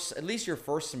at least your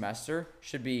first semester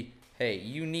should be, hey,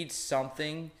 you need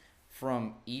something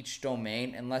from each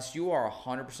domain unless you are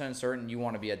 100% certain you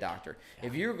want to be a doctor.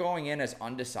 If you're going in as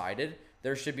undecided,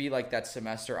 there should be like that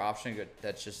semester option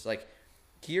that's just like,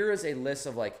 here is a list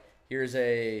of like, here's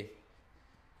a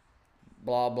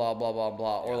blah, blah, blah, blah,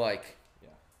 blah, or like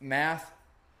math,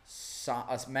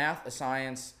 a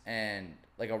science, and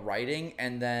like a writing,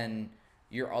 and then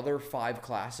your other 5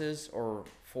 classes or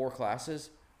 4 classes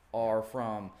are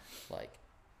from like,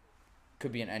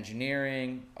 could be an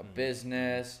engineering, a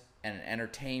business, and an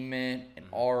entertainment, and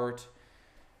art.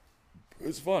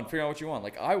 It's fun figuring out what you want.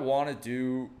 Like, I want to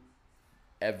do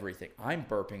everything. I'm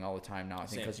burping all the time now, I think,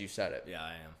 Same. because you said it. Yeah,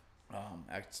 I am.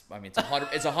 I mean, it's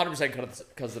 100%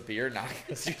 because of the beer, not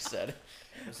because you said it.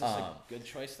 Was this a good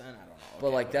choice then? I don't know. But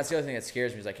Okay, like, that's the other thing that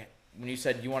scares me is like when you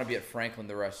said you want to be at Franklin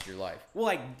the rest of your life.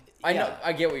 well, I know,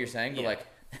 I get what you're saying, but Yeah. like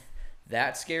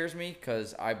that scares me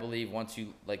because I believe once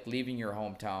you like leaving your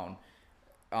hometown,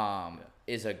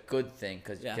 is a good thing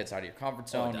because it gets out of your comfort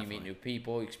zone. You meet definitely. new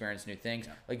people, you experience new things.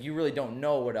 Like you really don't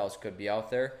know what else could be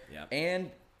out there. Yeah.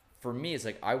 And for me, it's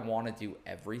like I want to do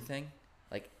everything,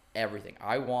 like everything.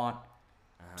 I want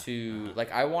to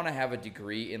like I want to have a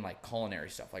degree in like culinary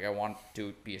stuff. Like I want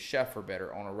to be a chef for a bit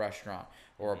or own a restaurant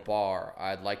or a bar.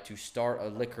 I'd like to start a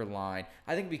liquor line.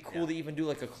 I think it'd be cool to even do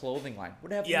like a clothing line.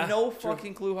 Would have no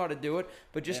fucking clue how to do it,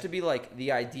 but just to be like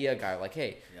the idea guy. Like,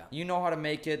 hey, you know how to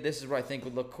make it. This is what I think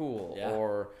would look cool. Yeah.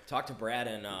 Or talk to Brad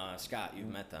and Scott. You've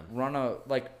met them. run a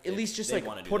like at least just like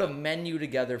put a menu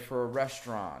together for a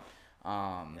restaurant.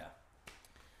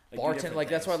 Bartend, like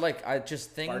that's what I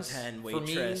just things bartend,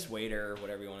 waitress, waiter,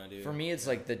 whatever you want to do. For me, it's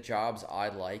like the jobs I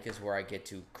like is where I get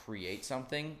to create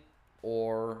something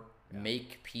or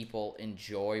make people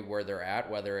enjoy where they're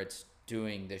at, whether it's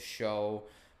doing the show,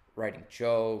 writing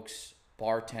jokes,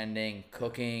 bartending,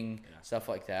 cooking, stuff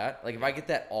like that. Like if I get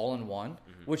that all in one,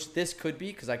 which this could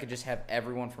be because I could just have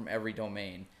everyone from every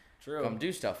domain come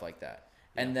do stuff like that,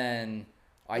 and then.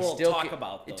 We'll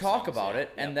talk about it,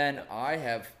 and then I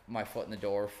have my foot in the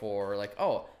door for like,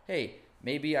 oh, hey,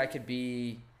 maybe I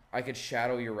could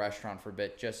shadow your restaurant for a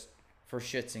bit just for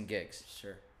shits and gigs.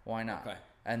 Sure. Why not? Okay.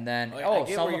 And then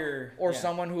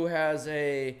someone who has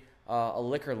a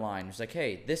liquor line who's like,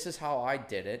 hey, this is how I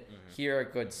did it. Here are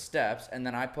good steps, and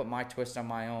then I put my twist on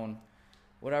my own,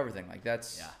 whatever thing. Like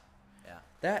that's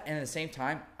that, and at the same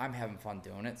time, I'm having fun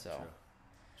doing it. So.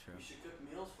 True. You should cook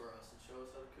meals for us and show us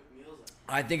how to cook meals.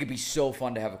 I think it'd be so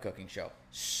fun to have a cooking show.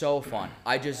 So fun.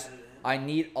 I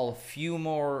need a few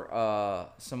more,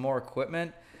 some more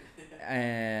equipment,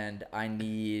 and I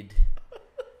need,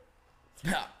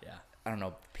 I don't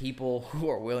know, people who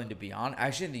are willing to be on. I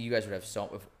actually think you guys would have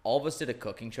if all of us did a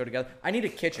cooking show together. I need a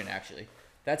kitchen, actually.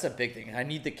 That's a big thing. I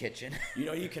need the kitchen.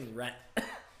 You can rent,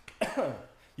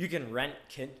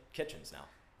 kitchens now.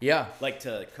 Yeah. Like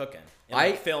to cook in.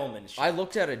 And film and shit. I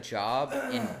looked at a job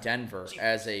in Denver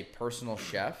as a personal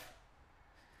chef.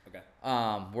 Okay.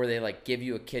 Where they like give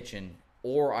you a kitchen,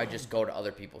 or I just go to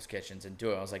other people's kitchens and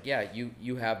do it. I was like, yeah,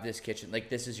 you have this kitchen. Like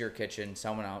this is your kitchen.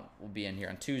 Someone out will be in here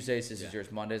on Tuesdays. This is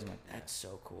yours Mondays. I'm like, that's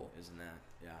so cool. Isn't that?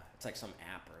 Yeah. It's like some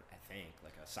app, or I think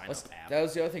like a sign up app. That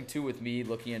was the other thing too with me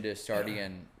looking into starting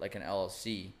in like an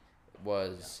LLC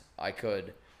was I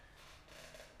could.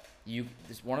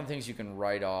 One of the things you can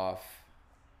write off,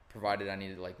 provided I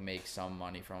need to like make some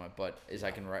money from it, but is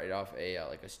I can write off a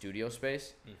like a studio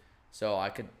space, so I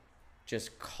could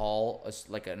just call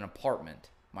like an apartment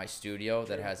my studio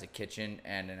that has a kitchen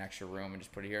and an extra room and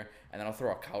just put it here, and then I'll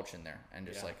throw a couch in there and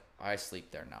just like I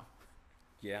sleep there now.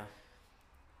 Yeah.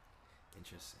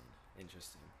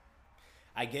 Interesting.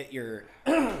 I get your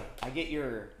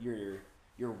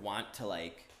your want to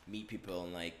like meet people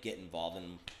and like get involved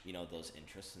in those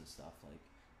interests and stuff, like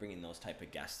bringing those type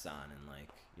of guests on and like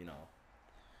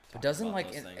but doesn't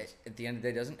like at the end of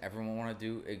the day, doesn't everyone want to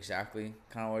do exactly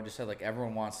kind of what I just said? Like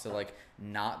everyone wants to like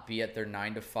not be at their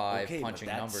 9 to 5 punching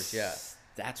numbers.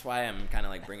 That's why I'm kind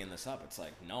of like bringing this up. It's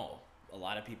like, no, a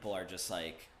lot of people are just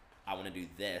like, I want to do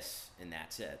this and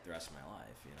that's it the rest of my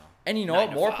life, And you know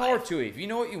what? More power to you. If you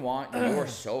know what you want, you are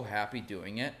so happy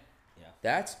doing it.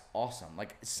 That's awesome.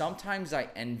 Like sometimes I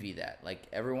envy that. Like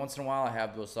every once in a while I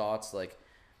have those thoughts. Like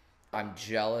I'm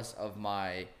jealous of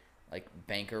my like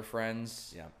banker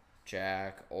friends,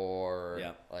 Jack,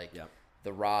 or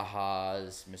the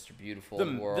Rajas, Mr. Beautiful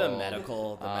World, the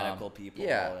medical people,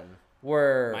 and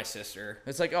where my sister.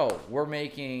 It's like, oh, we're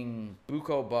making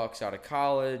buco bucks out of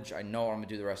college. I know I'm gonna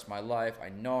do the rest of my life. I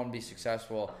know I'm gonna be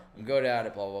successful. I'm good at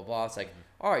it. Blah blah blah. It's like,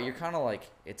 all right, you're kind of like,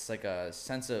 it's like a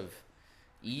sense of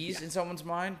ease in someone's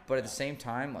mind, but at the same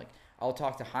time, like I'll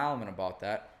talk to Heilman about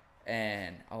that,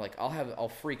 and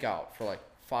I'll freak out for like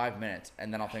 5 minutes,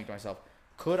 and then I'll think to myself,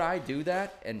 could I do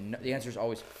that? And the answer is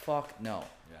always fuck no.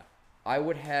 I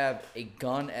would have a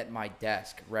gun at my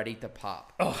desk ready to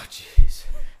pop. Oh jeez.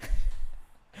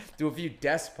 Do a few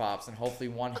desk pops and hopefully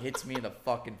one hits me in the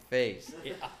fucking face.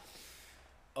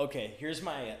 Okay, here's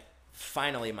my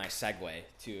segue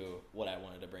to what I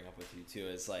wanted to bring up with you too.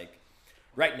 Is like,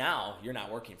 right now you're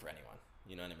not working for anyone.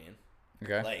 You know what I mean?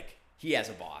 Okay. Like he has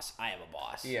a boss, I have a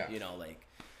boss. Yeah. Like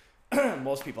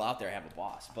most people out there have a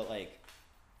boss, but like,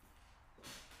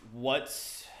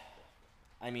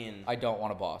 I don't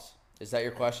want a boss. Is that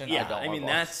your question? Yeah. I don't want a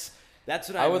boss. That's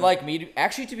what I would like me to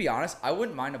actually. To be honest, I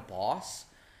wouldn't mind a boss.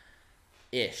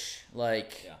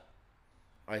 Like,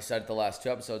 I said the last 2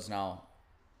 episodes now,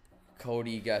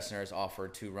 Cody Gessner has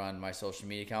offered to run my social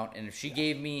media account, and if she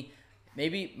gave me,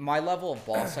 maybe my level of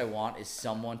boss I want is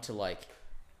someone to like,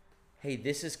 hey,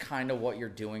 this is kind of what you're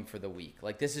doing for the week.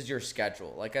 Like, this is your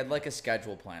schedule. Like, I'd like a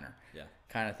schedule planner. Yeah.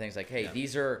 Kind of things like, hey,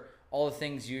 these are all the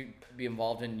things you be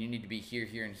involved in. You need to be here,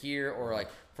 here, and here, or like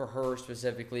for her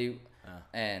specifically.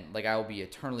 And like, I will be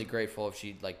eternally grateful if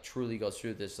she like truly goes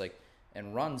through this like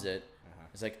and runs it.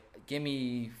 It's like, give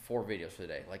me 4 videos for the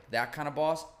day. Like that kind of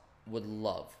boss would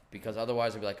love, because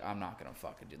otherwise I'd be like, I'm not gonna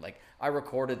fucking do. Like I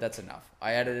recorded, that's enough.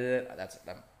 I edited it, that's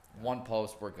one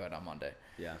post, we're good on Monday.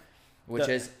 Yeah. Which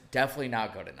is definitely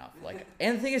not good enough. Like,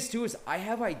 and the thing is too is I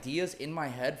have ideas in my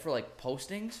head for like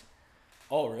postings.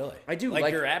 Oh, really? I do, Like,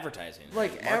 like- your advertising.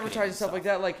 Like marketing advertising and stuff like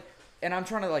that, like, and I'm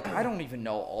trying to like, I don't even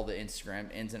know all the Instagram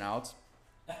ins and outs.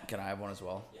 Can I have one as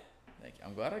well? Yeah. Thank you.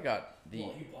 I'm glad I got the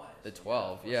Well, you bought it, the so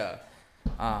 12. Yeah.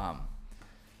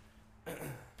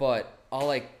 But I'll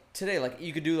like today, like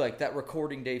you could do like that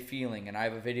recording day feeling, and I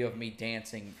have a video of me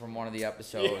dancing from one of the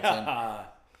episodes. And Yeah.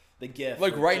 The gift.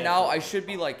 like or right GIF now, or- I should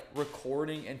be like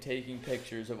recording and taking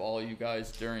pictures of all you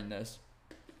guys during this,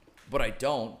 but I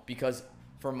don't, because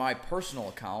for my personal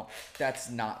account, that's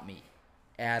not me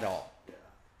at all.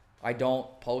 I don't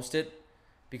post it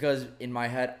because in my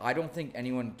head, I don't think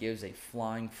anyone gives a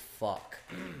flying fuck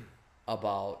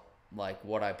about like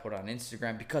what I put on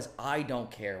Instagram, because I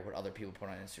don't care what other people put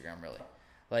on Instagram really.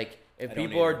 Like if I don't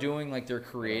people are either. doing like their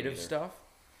creative either. stuff,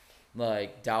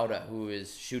 like Dauda, who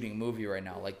is shooting a movie right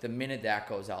now, like the minute that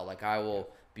goes out, like I will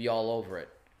be all over it,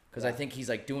 because I think he's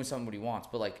like doing something what he wants.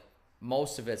 But like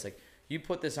most of it's like, you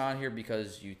put this on here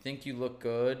because you think you look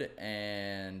good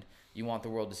and you want the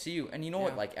world to see you. And you know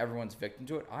what? Yeah. Like everyone's victim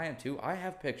to it. I am too. I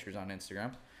have pictures on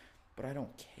Instagram, but I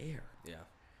don't care. Yeah.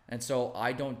 And so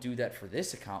I don't do that for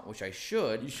this account, which I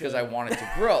should, You because should. I want it to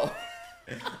grow.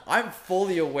 I'm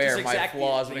fully aware of Just my exactly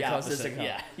flaws when the it comes to this opposite.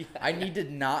 account. Yeah. I need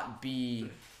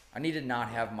to not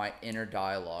have my inner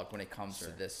dialogue when it comes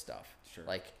to this stuff. Sure.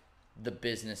 Like the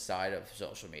business side of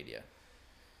social media.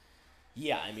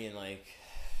 Yeah, I mean, like,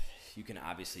 you can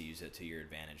obviously use it to your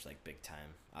advantage, like, big time.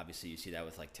 Obviously, you see that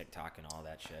with, like, TikTok and all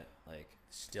that shit. Like,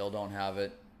 Still don't have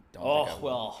it. Don't oh, think I will.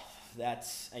 well,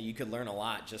 that's, you could learn a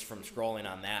lot just from scrolling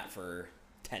on that for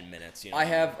 10 minutes, you know? I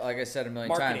have, like I said a million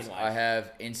times, Marketing-wise. I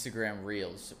have Instagram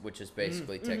Reels, which is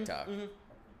basically TikTok.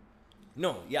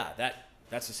 No, yeah,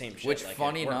 that's the same shit. Which, like, it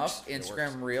funny works. enough, It Instagram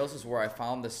works. Reels is where I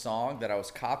found the song that I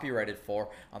was copyrighted for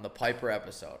on the Piper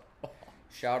episode.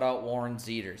 Shout out Warren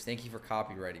Zeters. Thank you for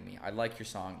copyrighting me. I like your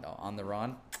song though. On the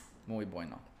Run, muy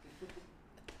bueno.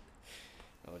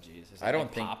 Oh, jeez. Is I that don't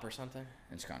like think- pop or something?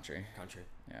 It's country. Country.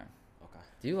 Yeah. Okay.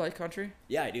 Do you like country?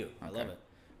 Yeah, I do. I Okay. love it.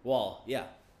 Well, yeah.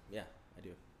 Yeah, I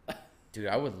do. Dude,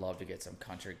 I would love to get some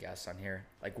country guests on here.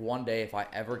 Like one day, if I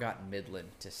ever got Midland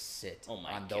to sit Oh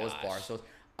my on those gosh. bars, so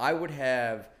I would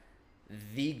have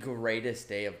the greatest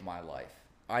day of my life.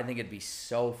 I think it'd be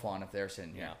so fun if they're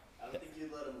sitting here. Yeah. I don't think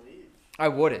you'd let him leave. I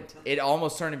wouldn't. It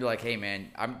almost turned to be like, hey man,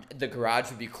 the garage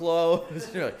would be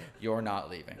closed. You're like, you're not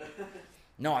leaving.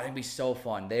 No, I think it'd be so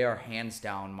fun. They are hands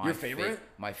down my Your favorite?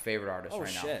 my favorite artist Oh,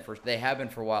 right now. shit. They have been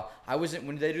for a while. I was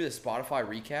when they do the Spotify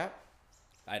recap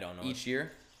I don't know. each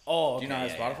year. Oh, Do you know how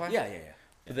yeah, Spotify? Yeah, yeah, yeah.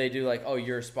 But they do like, oh,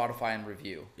 your Spotify and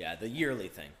review. Yeah, the yearly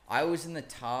thing. I was in the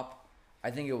top,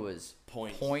 I think it was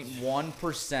Point.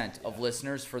 0.1% of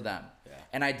listeners for them. Yeah.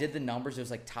 And I did the numbers. It was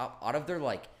like top, out of their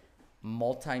like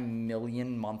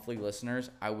multi-million monthly listeners,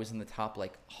 I was in the top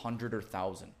like 100 or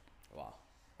 1,000. Wow.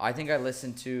 I think I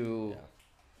listened to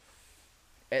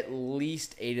Yeah. at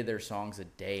least 8 of their songs a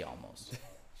day almost.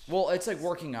 Well, it's like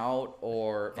working out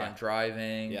or if I'm Yeah.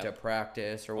 driving Yeah. to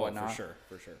practice or whatnot. Oh, for sure,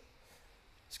 for sure.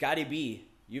 Scotty B,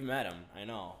 you've met him, I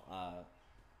know.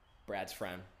 Brad's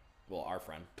friend, well, our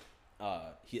friend.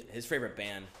 His favorite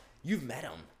band, you've met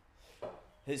him.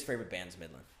 His favorite band's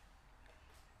Midland.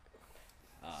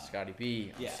 Scotty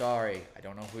B, I'm Yeah. sorry. I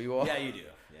don't know who you are. Yeah, you do.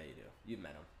 Yeah, you do. You've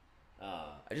met him.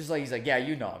 I just like, he's like, yeah,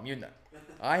 you know him. You know.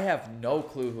 I have no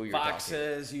clue who you're talking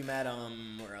Foxes, you met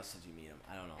him. Where else did you meet him?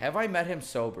 I don't know. to. Have I met him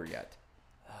sober yet?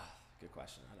 Good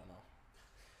question. I don't know.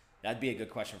 That'd be a good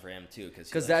question for him too, because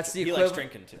 'Cause that's the he likes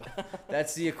equivalent- drinking too.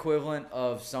 That's the equivalent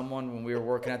of someone when we were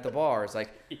working at the bar. It's like,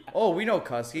 oh, we know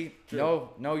Kusky.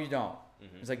 No, you don't.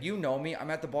 It's like, you know me.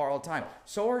 I'm at the bar all the time.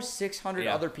 So are 600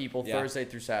 Yeah. other people Yeah. Thursday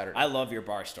through Saturday. I love your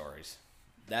bar stories.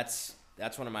 That's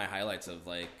one of my highlights of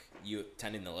like you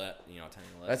tending the list.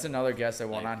 That's another guest I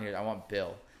want Like- on here. I want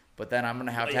Bill. But then I'm going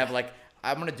to have to yeah. have like,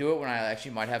 I'm going to do it when I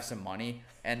actually might have some money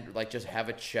and like just have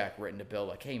a check written to Bill.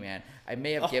 Like, hey man, I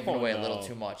may have given Oh, away a little no.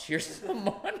 too much. Here's some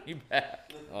money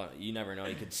back. Oh, you never know.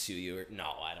 He could sue you. Or,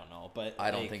 no, I don't know. But I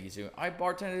don't like, think he's doing. I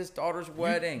bartended his daughter's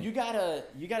wedding. You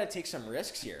gotta take some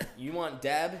risks here. You want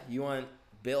Deb? You want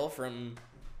Bill from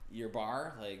your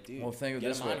bar? Like, dude, Well, think of get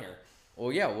this him way. on here.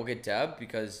 Well, yeah, we'll get Deb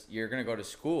because you're gonna go to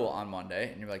school on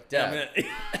Monday, and you're like, Yeah, Deb, I'm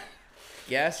gonna-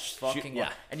 guess fucking yeah.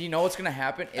 what? And you know what's gonna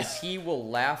happen is he will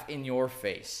laugh in your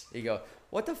face. You go,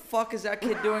 what the fuck is that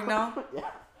kid doing now?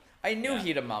 I knew Yeah.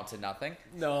 he'd amount to nothing.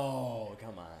 No,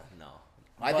 come on, no.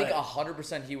 I think But-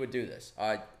 100% he would do this.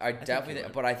 I definitely,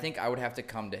 would. but I think I would have to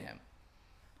come to him.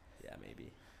 Yeah,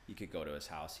 maybe. You could go to his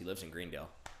house. He lives in Greendale.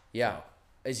 Yeah. So,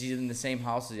 Is he in the same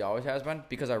house as he always has been?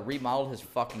 Because I remodeled his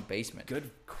fucking basement.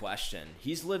 good question.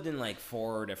 He's lived in like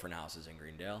 4 different houses in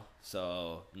Greendale.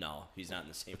 So, no, he's not in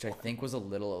the same Which I one. think was a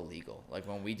little illegal. Like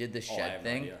when we did the Oh, I shed have no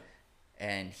thing, idea.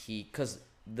 and because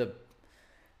the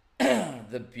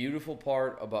the beautiful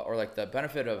part about, or like the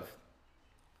benefit of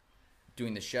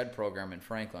doing the shed program in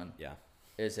Franklin Yeah.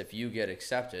 is if you get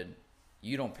accepted,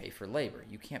 you don't pay for labor.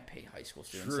 You can't pay high school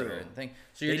students that are True. in the thing.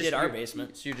 So They did our you're-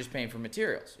 basement. So you're just paying for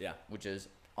materials. Yeah. Which is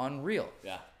unreal.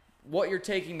 Yeah. What you're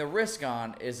taking the risk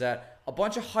on is that a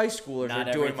bunch of high schoolers Not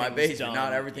are doing my everything's basement. Not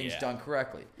done- everything's yeah. done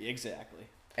correctly. Exactly.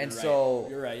 And You're right. so-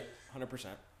 You're right.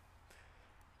 100%.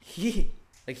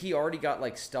 He already got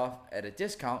like stuff at a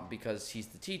discount because he's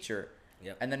the teacher.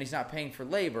 Yep. And then he's not paying for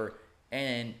labor.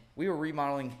 And we were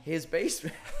remodeling his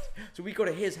basement. So we go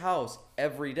to his house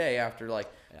every day after like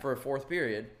for a 4th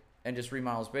period and just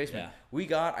remodel his basement. Yeah. We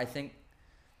got, I think,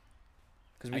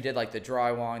 because we did like the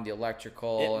drywalling, the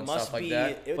electrical, It and must stuff like be-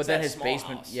 that. it was But then that his small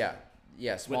basement, house.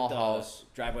 yeah, small With the house.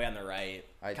 driveway on the right.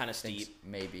 I Kind of think steep.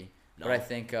 maybe. No. But I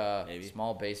think Maybe.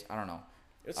 small base. I don't know.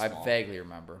 It's I small. vaguely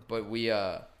remember, but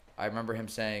I remember him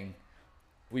saying,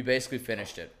 we basically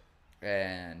finished it,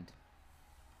 and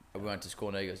we went to school,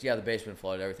 and he goes, "Yeah, the basement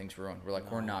flooded, everything's ruined." We're like,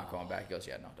 "We're not going back." He goes,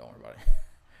 "Yeah, no, don't worry about it."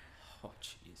 Oh,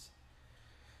 jeez.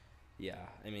 Yeah,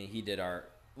 I mean, he did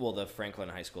the Franklin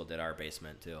High School did our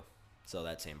basement too. So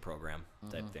that same program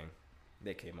type thing.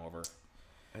 They came over.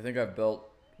 I think I built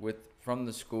from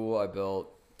the school. I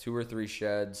built 2 or 3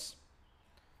 sheds.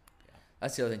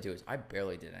 That's the other thing too, is I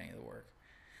barely did any of the work.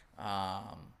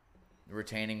 The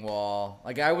retaining wall.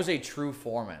 Like I was a true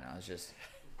foreman. I was just,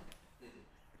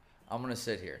 I'm gonna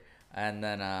sit here, and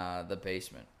then the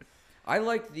basement. I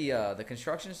liked the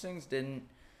construction things didn't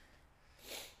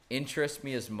interest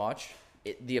me as much.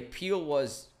 The appeal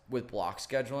was with block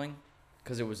scheduling,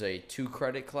 because it was a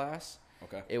 2-credit class.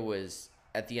 Okay. It was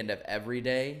at the end of every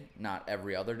day, not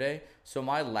every other day. So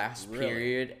my last Really?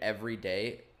 period every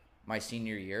day, my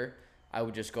senior year, I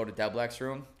would just go to Deb Black's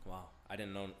room, Wow. I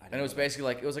didn't know. and it was basically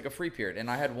like, it was like a free period. And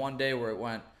I had one day where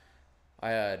I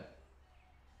had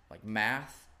like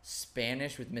math,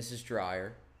 Spanish with Mrs.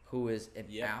 Dreyer, who is an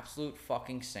Yep. absolute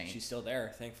fucking saint. She's still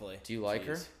there, thankfully. Do you like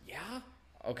her? Jeez. Yeah.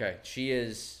 Okay, she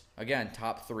is again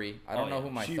top 3. I don't know who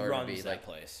my she third would runs be. that Like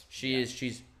place.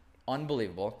 she's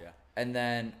unbelievable. Yeah. And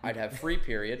then I'd have free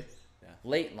period, Yeah.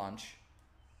 late lunch,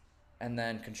 and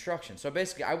then construction. So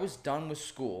basically, I was done with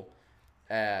school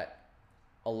at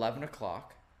 11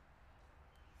 o'clock.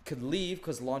 Could leave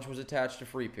because lunch was attached to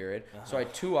free period. So I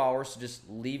had 2 hours to just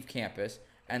leave campus,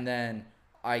 and then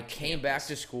I came back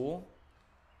to school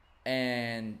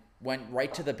and went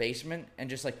right to the basement, and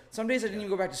just like some days I didn't even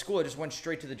go back to school. I just went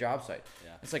straight to the job site.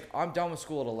 Yeah. It's like I'm done with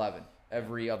school at 11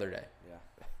 every other day,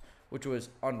 Yeah. which was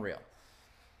unreal.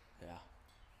 Yeah.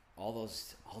 All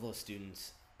those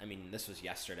students. I mean, this was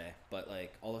yesterday, but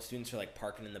like all those students are like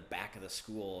parking in the back of the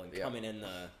school and Yeah. coming in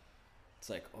the. It's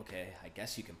like, okay, I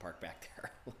guess you can park back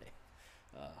there. Like,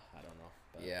 I don't know.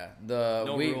 But Yeah,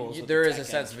 No rules with there the is a tech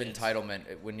sense ed of kids.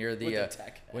 entitlement when you're With the, the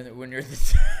tech ed. when you're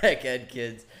the tech ed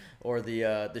kids or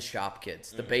the shop kids,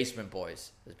 the basement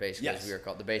boys is basically as Yes. we were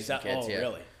called, the Is basement that, kids. oh, Yeah.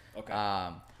 really? Okay. Yeah.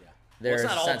 Well, There's it's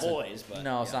not a all sense of- boys, but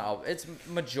no, it's yeah. not all. It's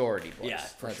majority boys. Yeah,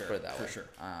 for Let's sure, put it that for way. sure.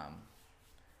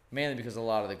 Mainly because a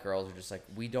lot of the girls are just like,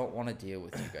 we don't want to deal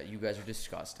with you guys. You guys are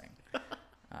disgusting.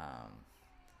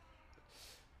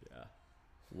 Yeah.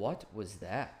 What was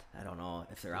that? I don't know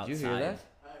if they're Did outside. you hear that? I heard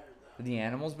that. Are the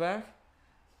animals back?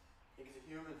 I think it's a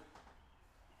human.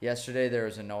 Yesterday there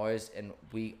was a noise, and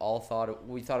we all thought it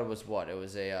was what? It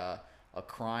was a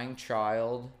crying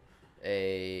child,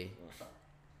 it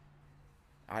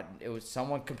was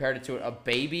someone compared it to a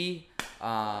baby,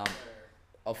 a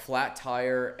flat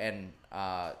tire, and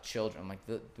children. I'm like,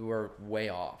 we're way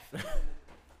off.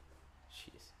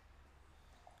 Jeez.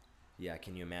 Yeah,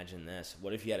 can you imagine this?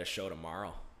 What if you had a show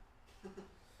tomorrow?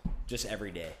 Just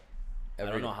every day. I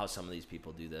Every don't know day. how some of these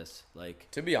people do this. Like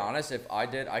To be honest, if I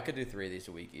did, I could do 3 of these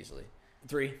a week easily.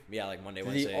 3, yeah, like Monday,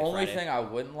 Wednesday, The only Friday. thing I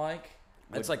wouldn't like,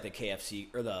 That's like the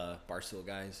KFC or the Barstool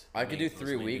guys. I could do Those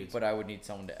 3 a main week, dudes. but I would need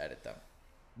someone to edit them.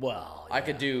 well, I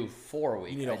could yeah. do 4 a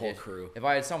week. You need a I whole did. crew. If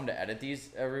I had someone to edit these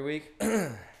every week,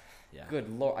 Yeah. good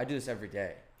lord, I do this every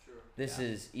day. Sure. This Yeah.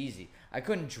 is easy. I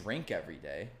couldn't drink every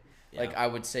day. Yeah. Like I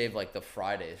would save like the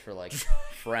Fridays for like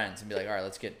friends and be like, all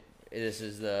right, this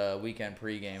is the weekend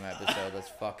pregame episode. Let's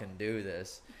fucking do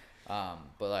this. But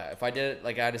like, if I did it,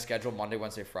 like I had to schedule Monday,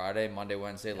 Wednesday, Friday. Monday,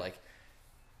 Wednesday, like,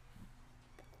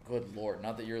 good lord,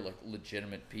 not that you're like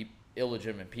legitimate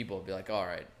illegitimate people would be like, all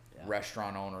right, Yeah.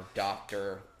 restaurant owner,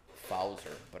 Dr.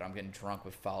 Fauser, but I'm getting drunk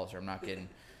with Fauser. I'm not getting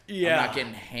Yeah. I'm not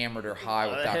getting hammered or high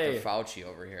with Dr. Hey. Fauci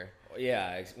over here.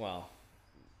 Yeah. Well.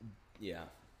 Yeah.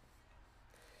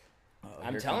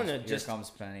 I'm Here telling comes- you, just- here comes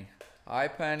Penny. Hi,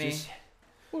 Penny. Just-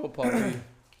 Little puppy.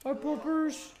 Hi,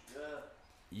 puppers.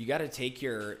 You got to take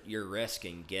your risk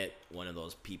and get one of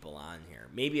those people on here.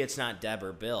 Maybe it's not Deb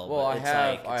or Bill, Well, but I it's have-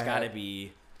 like I it's got to have-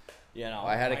 be. You know,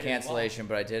 I had a might as well. cancellation,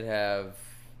 but I did have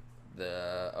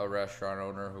a restaurant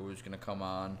owner who was gonna come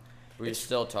on. We're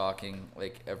still talking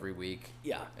like every week.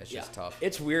 Yeah, It's yeah. just tough.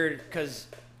 It's weird because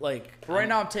like But right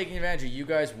now, I'm taking advantage of you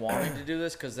guys wanting to do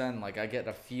this because then, like, I get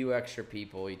a few extra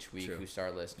people each week True. who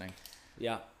start listening.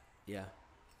 Yeah, yeah.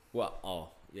 Well, oh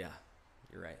yeah,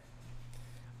 you're right.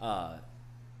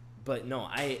 But no,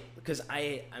 because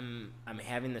I'm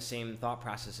having the same thought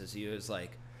process as you. Is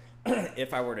like,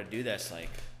 if I were to do this, like,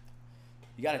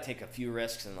 you got to take a few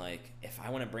risks, and like, if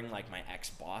I want to bring like my ex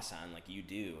boss on, like you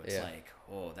do, it's Yeah. like,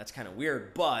 oh, that's kind of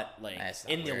weird. But like That's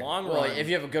not in the weird. long well, run, if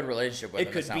you have a good relationship with it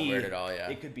them, could it's not be weird at all. Yeah.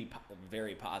 It could be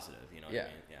very positive. You know what Yeah. I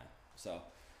mean? Yeah. So.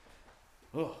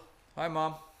 Oh. Hi,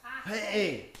 mom.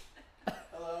 Hey.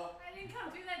 Hello. I didn't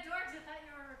come through that door because I thought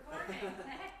you were recording.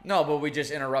 No, but we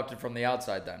just interrupted from the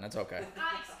outside. Then that's okay.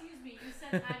 Excuse me, you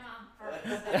said hi, Mom, first.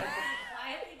 I'm gonna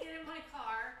quietly get in my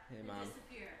car Hey, and Mom.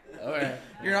 disappear. Okay.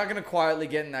 You're not gonna quietly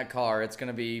get in that car. It's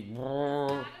gonna be.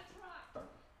 Not a truck.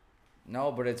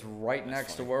 No, but it's right That's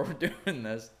next to funny. where we're doing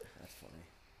this. That's funny.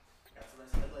 Got some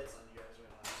nice headlights on you guys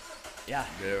right Yeah.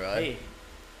 Yeah, right. Hey.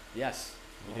 Yes,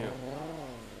 we do.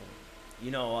 You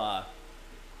know,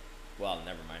 well,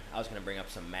 never mind. I was gonna bring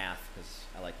up some math because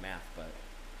I like math, but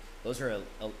those are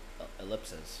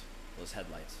ellipses. Those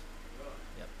headlights.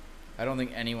 Yep. I don't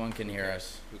think anyone can hear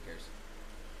us. Who cares?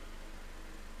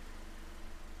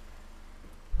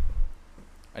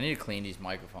 I need to clean these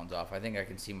microphones off. I think I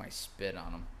can see my spit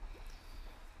on them.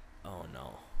 Oh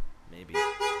no. Maybe.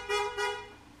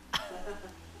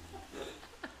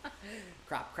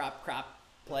 crop.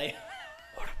 Play.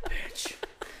 What a bitch.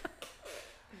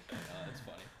 Oh, that's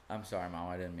funny. I'm sorry, Mom.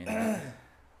 I didn't mean that.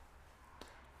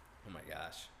 Oh my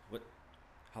gosh. What?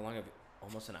 How long have?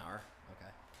 Almost an hour.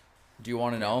 Okay. Do you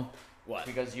want to know? What?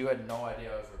 Because you had no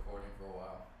idea I was recording for a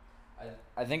while.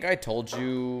 I think I told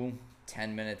you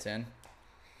 10 minutes in.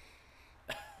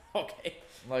 Okay.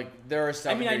 Like there are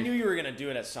some. I mean, I knew you were gonna do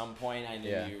it at some point. I knew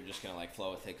Yeah. you were just gonna like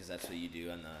flow with it because that's what you do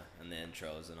on the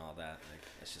intros and all that. Like,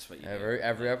 that's just what you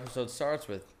Every episode starts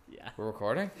with do. Yeah. we're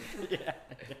recording. Yeah.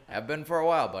 Have been for a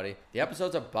while, buddy. The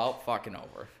episode's about fucking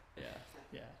over.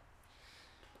 Yeah.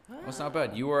 Well, it's not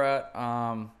bad. You were at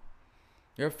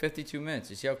you're at 52 minutes.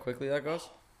 You see how quickly that goes?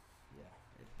 Yeah.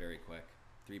 It's very quick.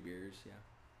 3 beers. Yeah.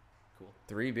 Cool.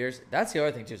 3 beers. That's the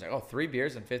other thing too. It's like, oh, 3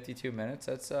 beers in 52 minutes.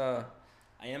 That's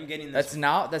I am getting this.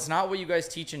 that's not what you guys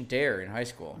teach in Dare in high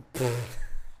school.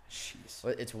 Jeez.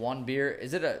 But it's 1 beer.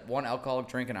 Is it a 1 alcoholic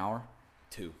drink an hour?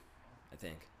 2, I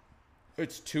think.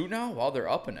 It's 2 now. While they're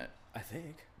upping it, I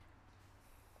think.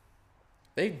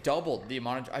 they doubled the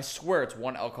amount of. I swear it's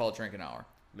 1 alcoholic drink an hour.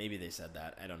 Maybe they said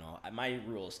that. I don't know. My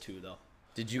rule is 2 though.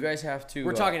 Did you guys have to?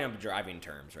 We're talking about driving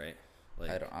terms, right? Like,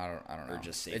 I don't know. or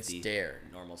just safety. It's Dare.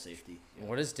 Normal safety. Yeah.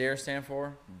 What does DARE stand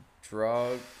for?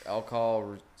 Drug,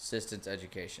 alcohol, resistance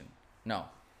education. No,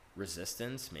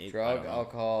 Resistance, maybe. I drug, don't know.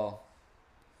 alcohol,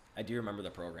 I do remember the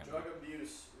program. now. Drug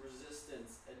abuse,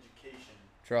 resistance, education.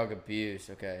 drug abuse.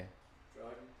 Okay,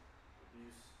 Drug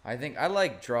abuse. I think I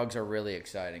like drugs are really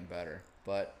exciting better,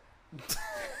 but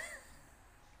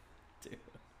Dude.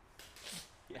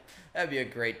 that'd be a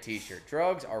great T-shirt.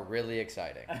 Drugs are really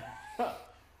exciting.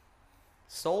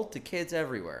 Sold to kids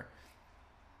everywhere.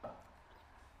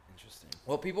 Interesting.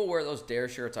 Well, people wear those Dare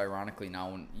shirts ironically now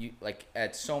when you like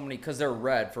at so many because they're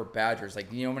red for Badgers.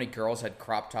 Like you know how many girls had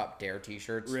crop top Dare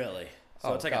T-shirts? Really? So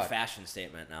Oh, it's like God. a fashion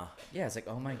statement now. Yeah, it's like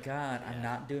oh my god, I'm Yeah.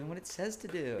 not doing what it says to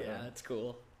do. that's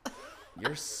cool.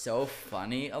 You're so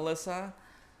funny, Alyssa.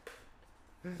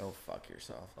 Go fuck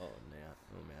yourself. Oh man.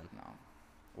 Oh man. No,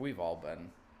 we've all been.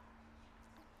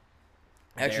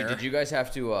 Actually, Dare? did you guys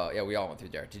have to? Yeah, we all went through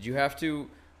Dare. Did you have to,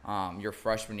 your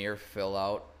freshman year, fill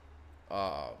out,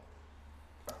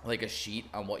 like a sheet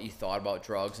on what you thought about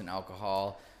drugs and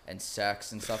alcohol and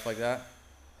sex and stuff like that?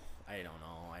 I don't know.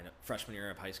 Freshman year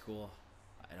of high school.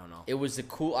 I don't know. It was the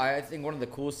cool. I think one of the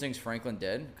coolest things Franklin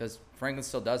did because Franklin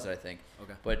still does it. I think.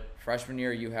 Okay. But freshman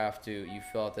year, you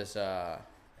fill out this.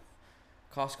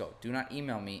 Costco, do not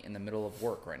email me in the middle of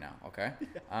work right now, okay?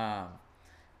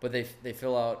 But they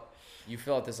fill out. You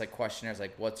fill out this like questionnaire. It's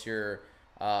like, what's your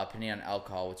opinion on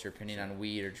alcohol? What's your opinion on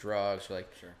weed or drugs? Or like,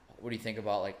 Sure. what do you think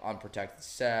about like unprotected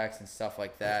sex and stuff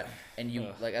like that? And you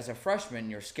like as a freshman,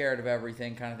 you're scared of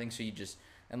everything kind of thing. So you just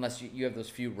unless you have those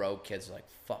few rogue kids like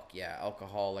fuck yeah,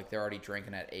 alcohol, like they're already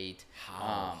drinking at 8.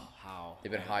 How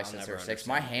They've been high I'll since never they're 6.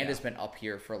 My understand. hand has been up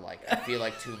here for like I feel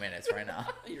like 2 minutes right now.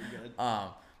 You're good.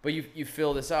 But you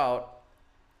fill this out,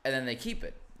 and then they keep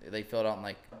it. They fill it out in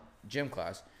like gym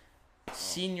class.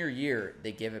 Senior year,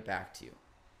 they give it back to you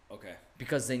Okay.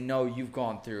 because they know you've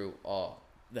gone through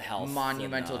The health.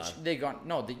 monumental. And,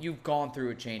 That you've gone through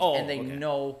a change, Oh, and they okay.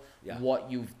 know Yeah. what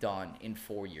you've done in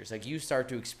 4 years. Like you start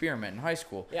to experiment in high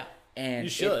school. Yeah. And You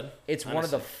should, it's one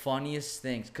of the honestly. funniest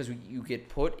things because you get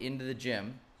put into the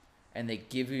gym, and they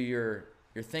give you your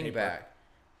thing Paper. back,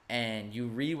 and you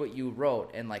read what you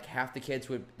wrote, and like half the kids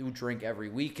would drink every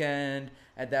weekend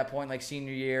at that point, like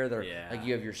senior year. They're Yeah. like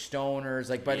you have your stoners.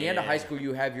 Like by the end of high Yeah. school,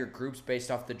 you have your groups based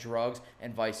off the drugs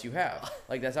and vice you have.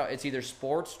 Like that's how it's either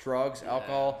sports, drugs,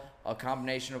 alcohol, a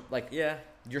combination of like yeah.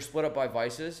 you're split up by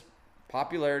vices,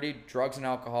 popularity, drugs and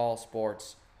alcohol,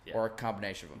 sports, Yeah. or a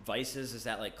combination of them. Vices, is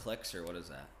that like clicks or what is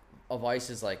that? A vice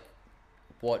is like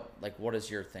what is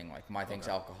your thing? Like my thing's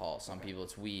Okay. alcohol. Some people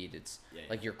it's weed. It's Yeah, yeah.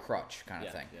 like your crutch kind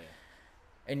of Yeah, thing. yeah,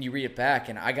 And you read it back,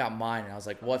 and I got mine, and I was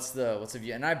like, what's the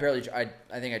view? And I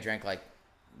think I drank like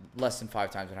less than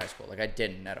 5 times in high school. Like I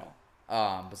didn't at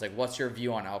all. It's like, what's your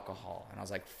view on alcohol? And I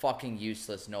was like, fucking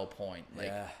useless, no point. Like,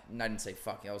 Yeah. and I didn't say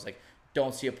fucking. I was like,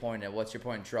 don't see a point in it. What's your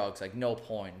point in drugs? Like, no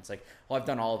point. It's like, well, I've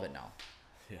done all of it now.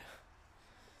 yeah.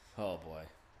 Oh boy.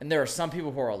 And there are some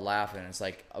people who are laughing. It's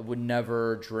like, I would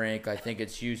never drink. I think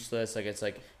it's useless. Like, it's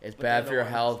But bad they're for the your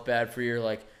ones- health, bad for your,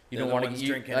 like, you they're don't the want ones to,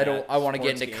 drinking I want to get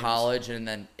sports into games. college. And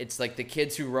then it's like the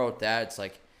kids who wrote that, it's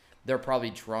like, they're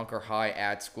probably drunk or high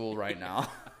at school right now.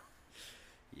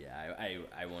 Yeah,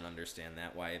 I won't understand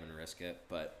that. Why even risk it?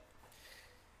 But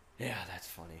yeah, that's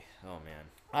funny. Oh man.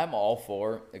 I'm all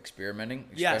for experimenting,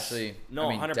 Yes. especially. No, I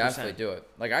mean, 100%. definitely do it.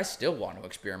 Like, I still want to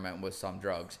experiment with some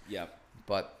drugs, Yep.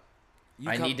 but You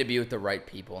I come- need to be with the right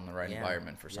people in the right Yeah,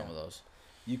 environment for some yeah. of those.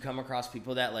 You come across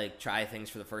people that like try things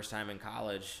for the first time in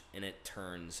college and it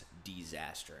turns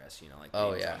disastrous. You know, like they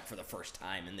Oh, yeah. drink for the first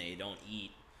time and they don't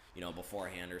eat,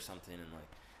 beforehand or something, and like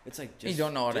it's like You just,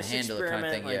 don't know how to just handle it kind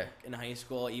of experiment, thing, like, in high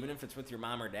school, even if it's with your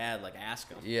mom or dad, like ask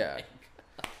them. Yeah. Like,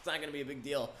 it's not gonna be a big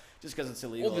deal just because it's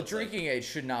illegal. Well, the it's like- drinking age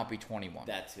should not be 21.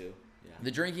 that too. Yeah.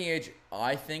 The drinking age,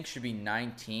 I think, should be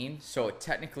 19, so it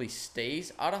technically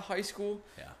stays out of high school.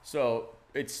 Yeah. So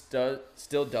it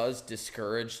still does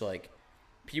discourage like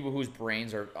people whose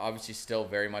brains are obviously still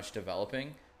very much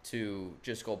developing to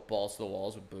just go balls to the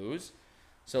walls with booze.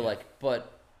 So Yeah. like,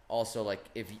 but also like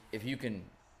if you can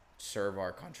serve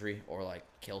our country or like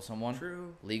kill someone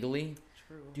True. legally,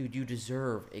 True. dude, you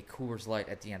deserve a Coors Light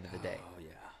at the end of the day. Oh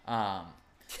yeah.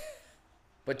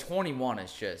 But 21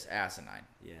 is just asinine.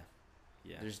 Yeah.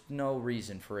 Yeah. There's no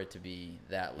reason for it to be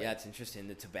that late. Yeah, it's interesting.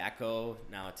 The tobacco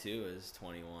now too is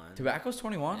 21. Tobacco's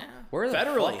 21? Yeah. Where the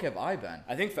Federally. fuck have I been?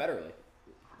 I think federally.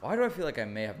 Why do I feel like I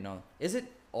may have known? Is it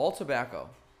all tobacco?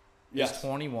 Yes. It's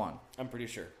 21. I'm pretty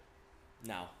sure.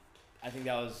 Now, I think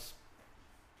that was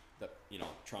the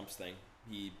Trump's thing.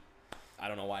 I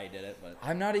don't know why he did it, but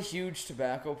I'm not a huge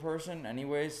tobacco person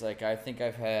anyways. Like I think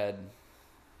I've had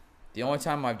the only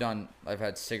time I've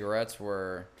had cigarettes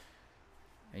were,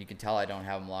 and you can tell I don't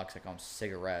have them locked, I call them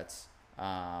cigarettes.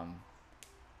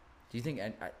 Do you think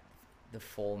the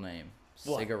full name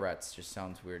What? cigarettes just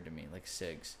sounds weird to me, like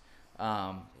cigs.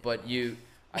 But it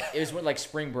was with like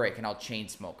spring break, and I'll chain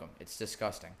smoke them. It's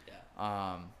disgusting.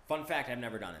 yeah. Fun fact: I've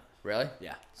never done it. Really?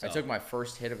 Yeah. I so- took my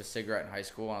first hit of a cigarette in high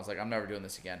school, and I was like, I'm never doing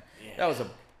this again. Yeah. That was a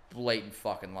blatant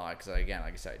fucking lie, because again,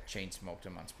 like I said, I chain smoked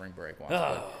him on spring break once.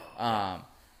 Oh, but,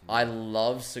 I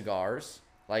love cigars.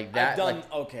 Like that. I've done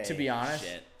like, okay. To be honest,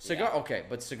 Shit. cigar. Yeah. Okay,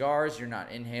 but cigars, you're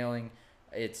not inhaling.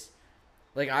 It's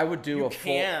like I would do You a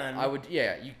can. full.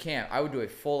 You can. I would do a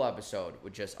full episode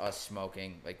with just us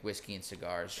smoking like whiskey and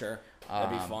cigars. Sure. That'd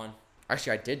be fun.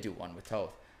 Actually, I did do one with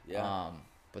Toth. Yeah.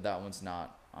 But that one's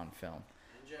not on film.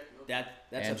 And Jack, no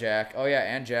That's And a Jack. Oh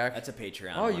yeah, and Jack. that's a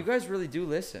Patreon. Oh, one. you guys really do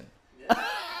listen.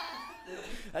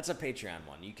 That's a Patreon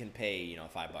one. You can pay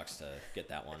 $5 to get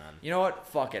that one on. You know what?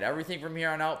 Fuck it. Everything from here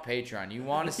on out, Patreon. You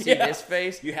want to see Yeah. this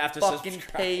face? You have to fucking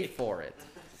subscribe. pay for it.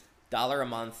 $1 a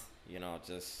month.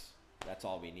 Just that's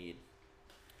all we need.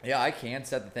 Yeah, I can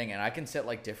set the thing, and I can set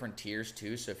like different tiers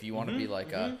too. So if you want to be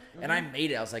like and I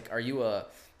made it. I was like,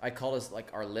 I call us like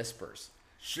our lispers.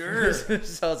 Sure.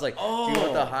 So it's like, do you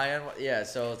want the Oh. high end? Yeah.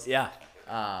 So it's yeah.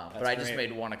 but I just great.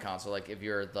 made one account. So like if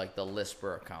you're like the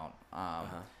lisper account,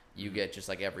 you get just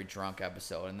like every drunk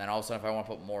episode, and then all of a sudden if I want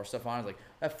to put more stuff on, it's like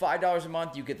at $5 a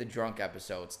month you get the drunk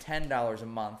episodes. $10 a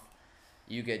month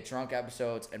you get drunk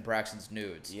episodes and Braxton's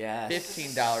nudes. Yes.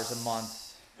 $15 a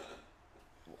month.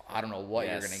 I don't know what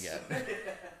you're Yes. gonna get.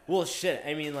 Well, shit.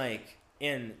 I mean, like,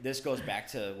 and this goes back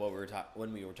to what we were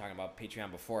when we were talking about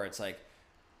Patreon before. It's like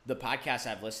the podcasts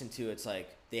I've listened to. It's like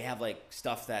they have like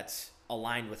stuff that's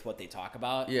aligned with what they talk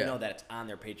about. Yeah. You know, that it's on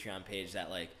their Patreon page. That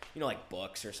like, you know, like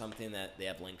books or something that they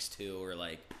have links to, or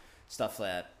like stuff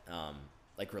that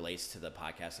like relates to the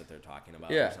podcast that they're talking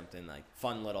about. Yeah. Or something like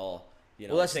fun little. You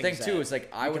know, Well, that's the thing things too. that Is like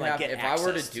I you would can, like, have get if I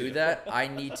were to access do to. that, I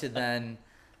need to then.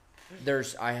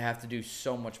 I have to do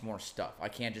so much more stuff. I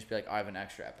can't just be like I have an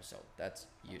extra episode. That's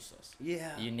useless.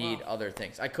 Yeah. You need well, other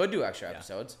things. I could do extra Yeah.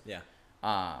 episodes. Yeah.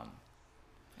 I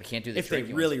can't do the If they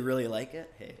tricky really, ones. really like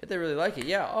it, hey. If they really like it,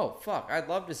 yeah. Oh fuck, I'd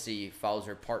love to see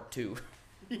Fowler Part 2.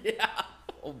 Yeah.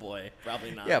 Oh boy.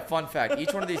 Probably not. Yeah. Fun fact: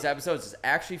 each one of these episodes is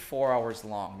actually 4 hours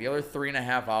long. The other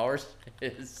 3.5 hours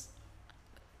is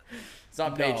it's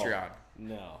on No. Patreon.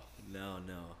 No.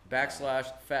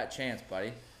 /Fat Chance,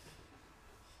 buddy.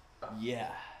 Yeah.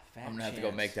 I'm gonna have to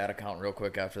go make that account real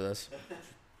quick after this.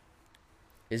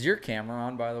 Is your camera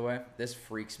on, by the way? This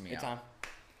freaks me It's out. on.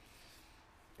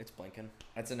 It's blinking.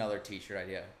 That's another t-shirt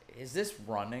idea. Is this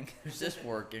running? Is this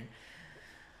working?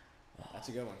 That's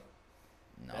a good one.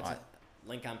 No. That's a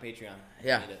link on Patreon.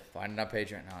 Yeah, Need it. find it on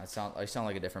Patreon. No, I sound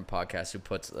like a different podcast who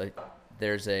puts like.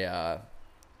 There's a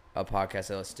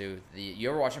podcast I listen to. You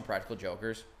ever watching Practical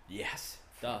Jokers? Yes.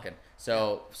 Duh. Okay.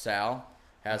 So Sal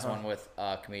has Uh-huh. one with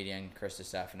comedian Chris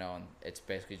Stefano, and it's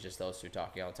basically just those two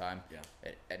talking all the time.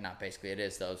 Yeah. Not basically, it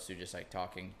is those two just like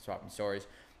talking, swapping stories.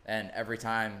 And every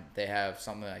time they have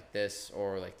something like this,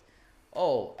 or like,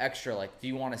 oh, extra, like, do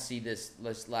you want to see this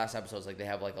last episode's like they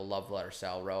have like a love letter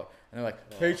Sal wrote, and they're like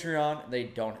Patreon.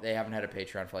 They haven't had a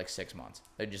Patreon for like 6 months.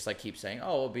 They just like keep saying,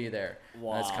 oh, we'll be there. And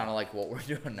that's Wow. kind of like what we're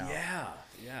doing now. Yeah.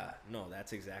 Yeah. No,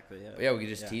 that's exactly it. But yeah, we could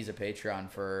just tease a Patreon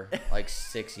for like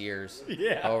 6 years.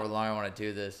 Yeah. However long I want to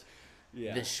do this.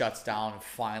 Yeah. This shuts down and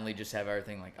finally just have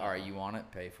everything like, all right, you want it,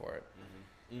 pay for it.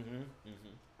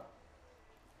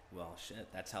 Well, shit.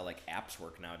 That's how like apps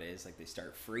work nowadays. Like they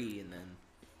start free and then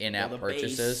In-app build a base.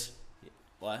 purchases.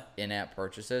 What? In-app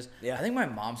purchases. Yeah. I think my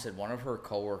mom said one of her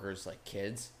coworkers, like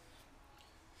kids,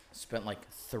 spent like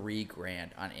 $3,000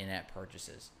 on in-app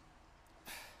purchases.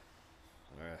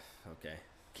 Okay.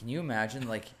 Can you imagine?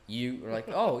 Like you were like,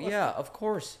 oh yeah, of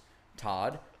course,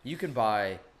 Todd, you can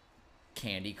buy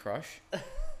Candy Crush,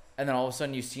 and then all of a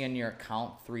sudden you see on your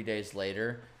account 3 days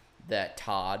later that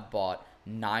Todd bought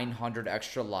 900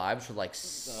 extra lives for like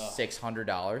 $600. I don't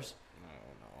know.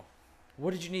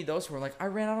 What did you need those for? Like, I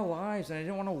ran out of lives and I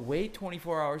didn't want to wait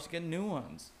 24 hours to get new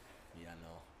ones. Yeah,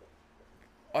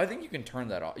 no. I think you can turn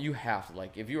that off. You have to,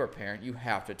 like, if you're a parent, you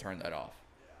have to turn that off.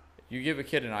 You give a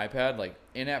kid an iPad, like,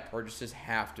 in-app purchases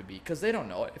have to be, because they don't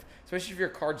know it. Especially if your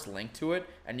card's linked to it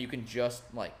and you can just,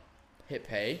 like, hit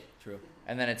pay. True.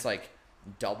 And then it's, like,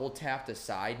 double tap the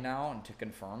side now and to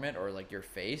confirm it, or, like, your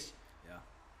face. Yeah.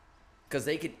 Because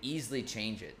they could easily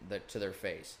change it to their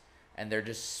face. And they're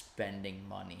just spending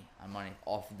money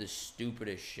off of the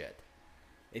stupidest shit.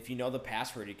 If you know the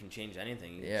password, you can change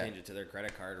anything. You can Yeah. change it to their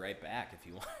credit card right back if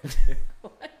you want to.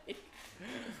 Like,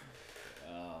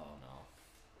 oh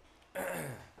no.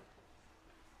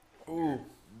 Ooh,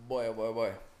 boy, oh boy, oh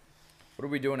boy. What are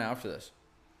we doing after this?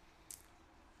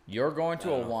 You're going to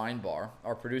I a don't know. wine bar.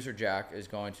 Our producer Jack is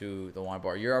going to the wine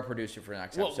bar. You're our producer for the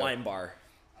next What episode. wine bar?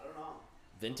 I don't know.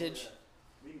 Vintage?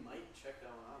 We might check that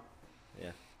one out.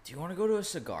 Yeah. Do you want to go to a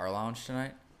cigar lounge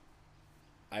tonight?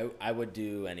 I would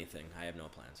do anything. I have no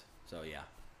plans. So yeah.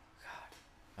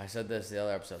 I said this the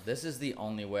other episode. This is the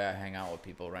only way I hang out with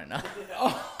people right now.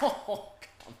 Oh, come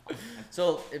on.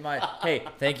 So, hey,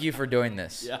 thank you for doing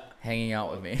this. Yeah. Hanging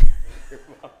out with me.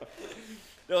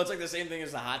 No, it's like the same thing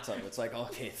as the hot tub. It's like,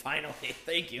 okay, finally,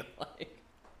 thank you. Like,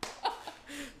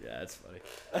 yeah, that's funny.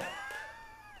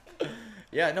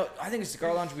 Yeah, no, I think a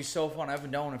cigar lounge would be so fun. I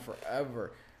haven't done it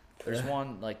forever. There's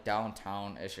one like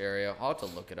downtown-ish area. I'll have to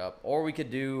look it up. Or we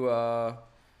could do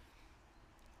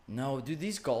no, dude,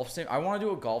 these I want to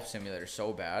do a golf simulator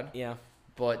so bad, Yeah.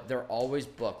 but they're always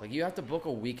booked. Like you have to book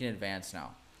a week in advance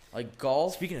now. Like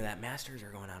golf. Speaking of that, Masters are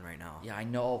going on right now. Yeah, I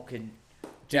know. Do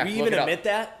Jack, we look even it up. admit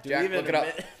that? Jack, look it up.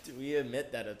 Do we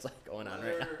admit that it's like going on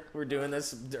right now? We're doing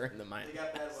this during the They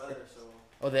got bad weather, so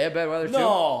Oh, they have bad weather too.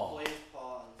 No. plays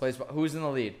pause. Plays. Who's in the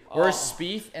lead? Where's Oh.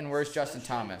 Spieth and where's Justin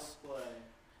Essentially Thomas? no play.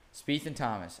 Spieth and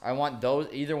Thomas. I want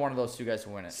either one of those two guys to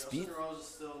win it. Justin Rose is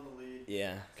still in the lead.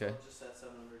 Yeah. Okay. Still just at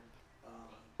 700.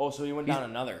 Oh, so he went down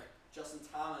another. Justin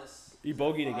Thomas. He is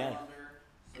bogeyed at 5 again. Under,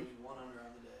 so he's 1 under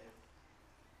on the day.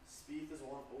 Spieth is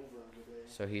 1 over on the day.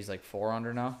 So he's like 4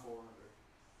 under now. 4 under.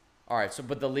 All right. So,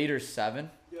 but the leader's 7.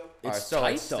 Yep. Alright, It's so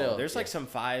tight it's though. still- There's like yeah. some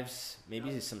 5s, maybe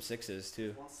Yeah. some 6s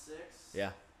too. 1-6.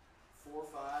 Yeah. 4-5.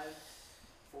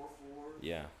 4-4.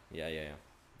 Yeah.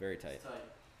 Very tight. It's tight.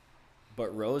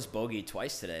 But Rose bogeyed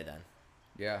twice today then.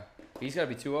 Yeah. He's got to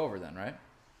be 2 over then, right?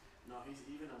 No, he's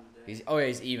even on the day.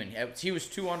 He's even. He was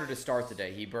 2 under to start the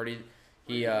day. He birdied.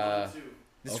 He Birdied 1-2.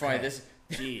 This is Okay. funny. This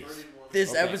Jeez. Birdied 1-2. this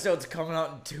Okay. episode's coming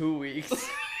out in 2 weeks.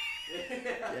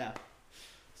 Yeah.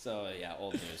 So yeah,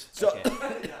 old news. So- Okay.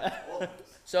 Yeah, old news.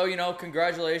 So, you know,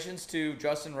 congratulations to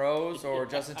Justin Rose or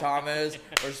Justin Thomas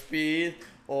or Speed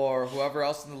or whoever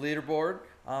else in the leaderboard.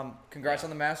 Congrats on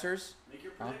the Masters. Make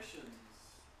your Huh? predictions.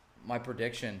 My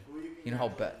prediction. Who you You know how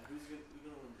bet. Who's gonna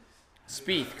win this?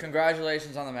 Speed,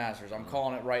 congratulations on the Masters. I'm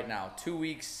calling it right now. 2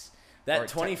 weeks. That or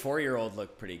 24-year-old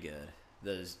looked pretty good.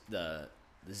 The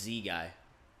Z guy.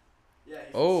 Yeah,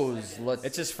 he's Oh, second.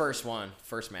 It's his first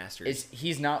Masters.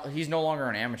 He's no longer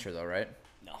an amateur though, right?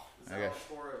 No. Okay.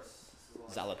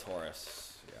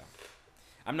 Zalatoris. Yeah.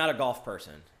 I'm not a golf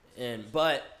person,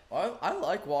 but Well, I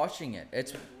like watching it.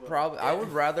 It's Yeah, well, probably I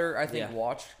would rather I think Yeah.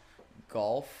 watch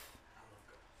golf.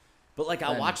 like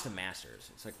I'll Then- watch the Masters.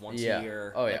 It's like once Yeah. a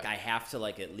year. Oh, Like yeah. I have to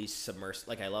like at least submerge.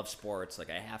 Like I love sports. Like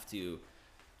I have to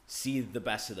see the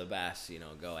best of the best.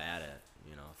 Go at it.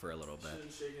 For a little bit.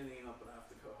 Shouldn't shake anything up, but I have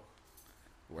to go.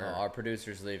 Where Oh, our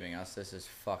producer's leaving us. This is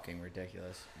fucking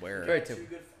ridiculous. where Very Two typical.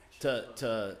 good facts.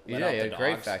 to You let did out you the had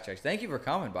great dogs. fact checks. Thank you for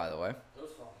coming, by the way. That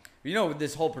was fun. You know,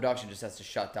 this whole production just has to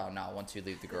shut down now once you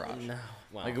leave the garage. No.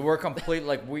 Wow. Like we're complete.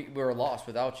 Like we're lost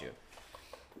without you.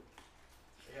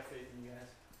 I got faith in you guys.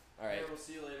 All right. We'll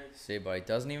see you later. See, but he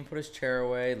doesn't even put his chair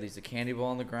away. Leaves the candy bowl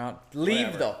on the ground. Leave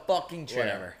Whatever. the fucking chair.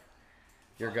 Whatever.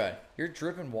 You're good. You're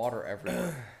dripping water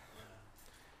everywhere.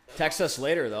 Text us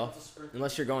later though. Lots of sprinkles.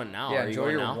 Unless you're going now. yeah, Are you enjoy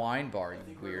going your now? wine bar, I you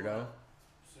think we're weirdo. going out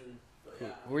soon, but yeah,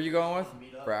 Who are you going with?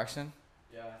 Meet up. Braxton?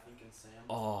 Yeah, I think in Sam.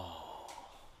 Oh.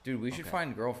 Dude, we should Okay.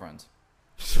 find girlfriends.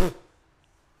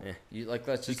 Yeah. You like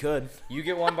let's You just could. you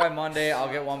get one by Monday,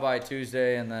 I'll get one by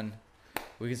Tuesday, and then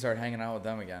we can start hanging out with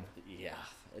them again. Yeah.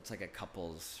 It's like a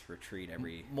couples retreat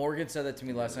every. Morgan said that to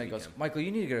me last night. He goes, weekend. Michael,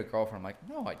 you need to get a girlfriend. I'm like,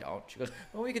 no, I don't. She goes,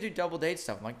 well, we could do double date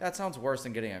stuff. I'm like, that sounds worse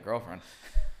than getting a girlfriend.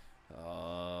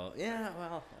 Yeah.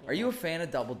 Well. Are you a fan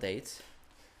of double dates?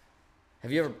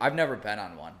 Have you ever? I've never been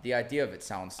on one. The idea of it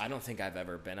sounds. I don't think I've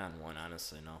ever been on one.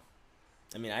 Honestly, no.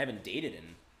 I mean, I haven't dated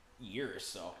in years,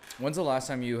 so. When's the last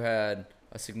time you had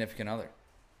a significant other?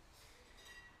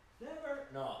 Never.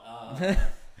 No.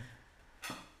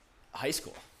 High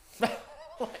school.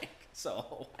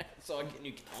 so can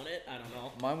you count it? I don't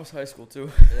know. Mine was high school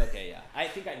too. Okay, yeah. I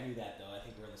think I knew that though. I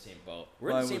think we're in the same boat. We're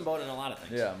in Mine the same was- boat in a lot of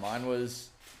things. Yeah, mine was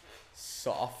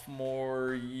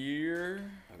sophomore year.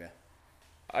 Okay.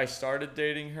 I started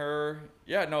dating her.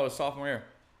 Yeah, no, it was sophomore year.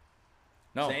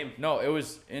 No, Same. no, it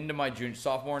was into my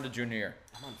sophomore into junior year.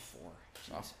 I'm on 4.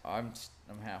 Jeez.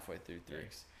 I'm halfway through 3.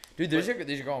 Yikes. Dude,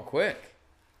 these are going quick.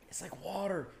 It's like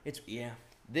water. It's Yeah.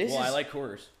 this. Well, is, I like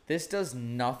Coors. this does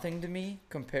nothing to me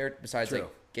compared besides True. like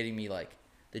getting me like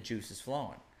the juice is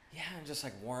flowing. Yeah, I'm just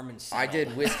like warm and I settled.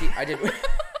 did whiskey. I did.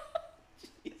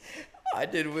 I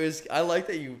did whiskey. I like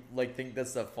that you like think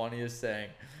that's the funniest thing.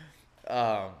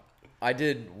 I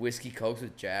did whiskey cokes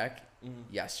with Jack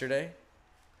yesterday,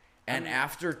 and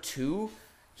after 2,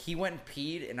 he went and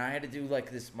peed, and I had to do like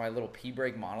this my little pee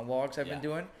break monologues I've Yeah. been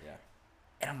doing, Yeah.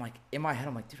 and I'm like in my head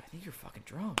I'm like, dude, I think you're fucking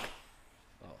drunk.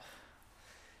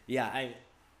 Yeah,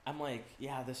 I'm like,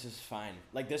 yeah, this is fine.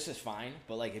 Like, this is fine,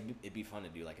 but, like, it'd be fun to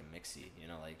do, like, a mixie,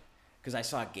 like, because I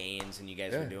saw Gaines and you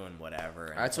guys were Yeah. doing whatever.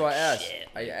 And That's it's what like, I asked. shit,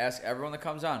 I ask everyone that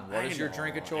comes on, what I is your know,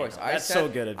 drink of I choice? know. I That's said so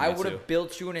good of I you, would too. have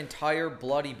built you an entire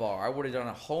bloody bar. I would have done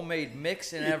a homemade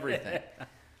mix and everything.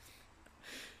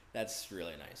 That's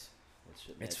really nice.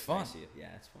 That's fun. nice of you. Yeah,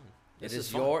 it's fun. This This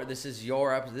is fun. your this is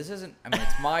your episode. This isn't. I mean,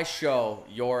 it's my show,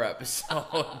 your episode.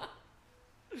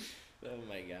 Oh,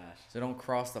 my gosh. So don't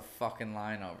cross the fucking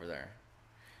line over there,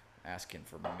 asking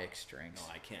for mixed drinks.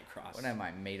 No, I can't cross. What am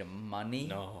I made of money?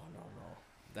 No.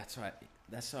 That's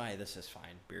why this is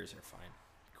fine. Beers are fine.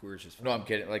 Coors is fine. No, I'm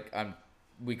kidding. Like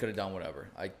we could have done whatever.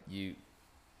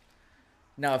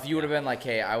 Now, if you would have been like,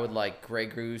 hey, I would like Grey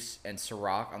Goose and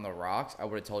Ciroc on the rocks, I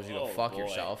would have told you to fuck boy.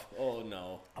 yourself. Oh,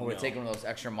 no. I would have taken one of those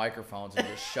extra microphones and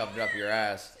just shoved it up your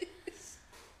ass.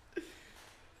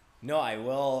 No, I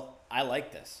will. I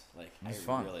like this. Like, It's I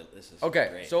fun. really, this is Okay,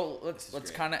 great. so This is let's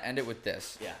great. kind of end it with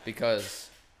this. Yeah. Because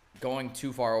going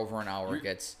too far over an hour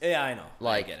gets Yeah, I know.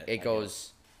 like I get it. it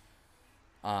goes.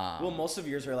 Well, most of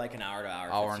yours are like an hour to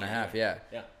hour and a 15 half. anyway.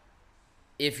 Yeah. Yeah.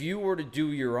 If you were to do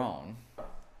your own,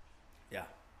 Yeah.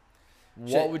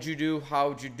 what would you do? How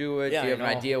would you do it? Yeah, do you have I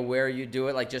an know. idea where you do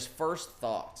it? Like just first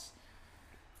thoughts.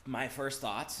 My first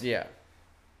thoughts. Yeah.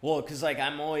 Well, because like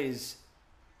I'm always,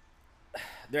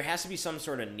 there has to be some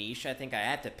sort of niche. I think I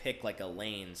have to pick like a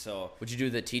lane. So Would you do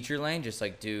the teacher lane? Just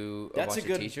like do a that's bunch a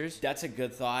good of teachers? That's a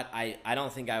good thought. I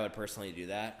don't think I would personally do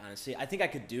that. Honestly, I think I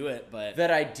could do it, but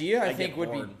That idea, I I think, get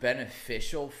would be bored.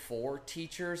 beneficial for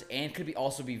teachers and could be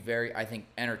also be very, I think,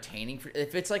 entertaining. For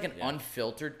if it's like an Yeah.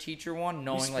 unfiltered teacher one, we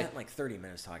knowing spent like 30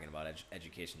 minutes talking about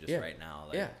education just Yeah. right now.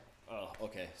 Like, Yeah. Oh,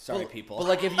 okay. Sorry, Well, people. But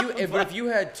like if you if you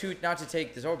had two, not to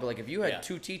take this over, but like if you had Yeah.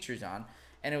 two teachers on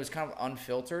and it was kind of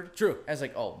unfiltered, True. as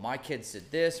like, oh, my kids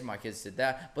did this, my kids did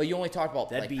that, but you only talk about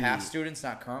That'd like be- past students,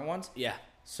 not current ones. Yeah.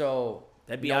 So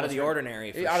That'd be no out of one's the gonna-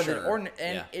 ordinary for out sure. of the ordinary,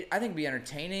 and Yeah. I think it'd be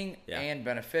entertaining Yeah. and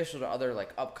beneficial to other like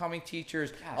upcoming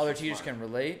teachers. Gosh, other you're teachers smart. can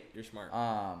relate. You're smart.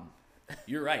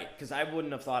 You're right, because I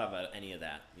wouldn't have thought of any of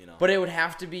that. You know. But it would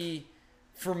have to be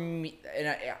for me,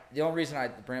 and the only reason I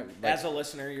bring it, like, as a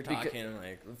listener, you're Becau- talking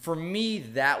like for me,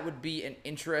 that would be an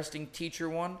interesting teacher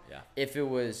one. Yeah. If it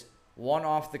was one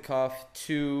off the cuff,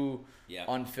 two Yep.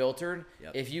 unfiltered.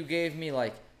 Yep. If you gave me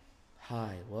like,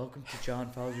 "Hi, welcome to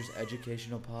John Fowler's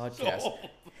educational podcast,"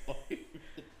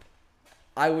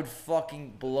 I would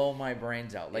fucking blow my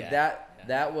brains out. Like Yeah, that. yeah.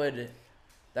 That would.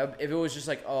 That if it was just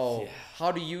like, oh, Yeah.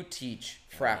 how do you teach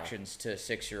fractions to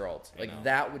 6-year-olds? I Like know.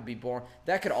 that would be boring.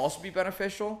 That could also be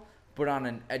beneficial, but on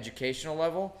an educational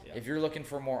level, Yeah. if you're looking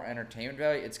for more entertainment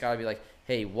value, it's got to be like,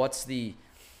 hey, what's the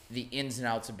ins and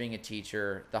outs of being a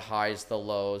teacher, the highs, the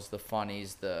lows, the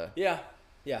funnies, the Yeah,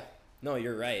 yeah. No,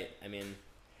 you're right. I mean,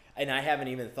 and I haven't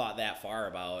even thought that far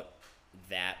about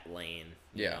that lane.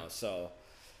 You Yeah. know, so,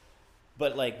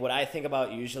 but like what I think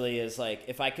about usually is like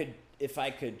if I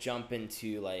could jump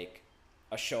into like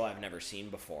a show I've never seen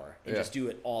before and Yeah. just do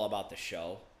it all about the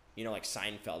show. You know, like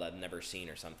Seinfeld I've never seen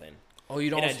or something. oh, you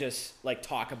don't. And I just like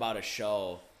talk about a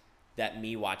show that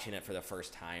me watching it for the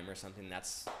first time or something.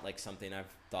 That's like something I've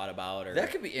thought about. Or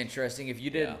That could be interesting if you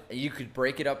did. Yeah. You could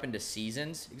break it up into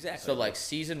seasons. Exactly. So like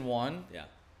season 1 yeah,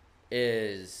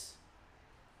 is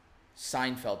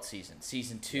Seinfeld season.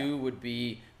 Season 2 Yeah. would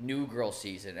be New Girl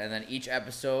season, and then each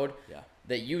episode yeah.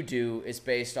 that you do is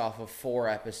based off of 4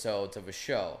 episodes of a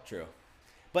show. True,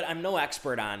 but I'm no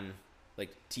expert on like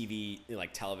TV,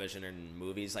 like television and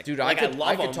movies. Like, Dude, like, I could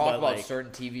love them, talk but, about like,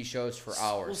 certain TV shows for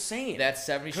hours. Well, same. That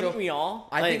 70 Couldn't show. we all?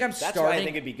 I think I'm That's why I starting-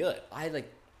 think it'd be good.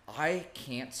 I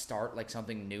can't start like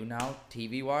something new now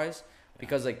TV wise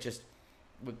because like just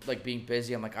with like being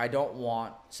busy, I'm like I don't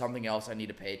want something else I need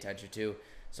to pay attention to,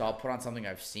 so I'll put on something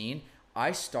I've seen.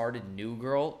 I started New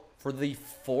Girl for the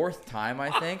 4th time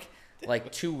I think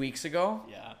like 2 weeks ago.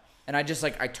 Yeah. And I just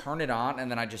like I turn it on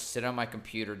and then I just sit on my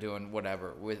computer doing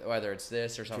whatever with whether it's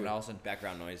this or something else and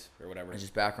Background noise or whatever. it's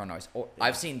just background noise. Or,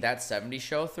 I've seen that 70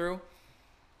 show through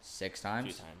 6 a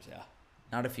times. few times, yeah.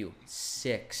 Not a few,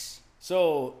 6.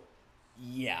 So,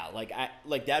 yeah,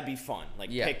 like that'd be fun. Like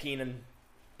Yeah. picking and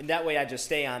that way I just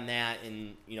stay on that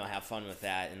and have fun with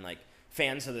that and like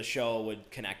fans of the show would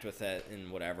connect with it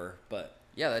and whatever. But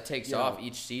Yeah, that takes You know. off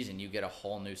each season. You get a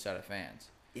whole new set of fans.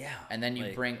 yeah, And then you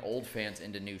like, bring old fans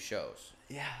into new shows.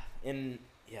 yeah, and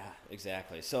yeah,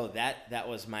 exactly. So that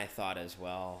was my thought as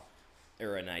well,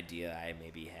 or an idea I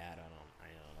maybe had. I don't know.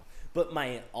 But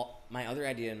my other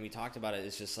idea, and we talked about it,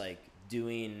 is just like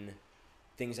doing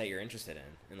things that you're interested in,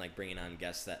 and like bringing on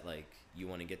guests that like you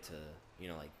want to get to,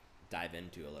 like dive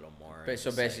into a little more. and So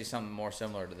just, basically like, something more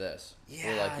similar to this. yeah,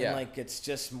 We're like, and like it's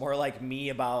just more like me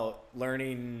about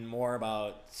learning more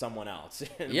about someone else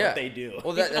and yeah. what they do.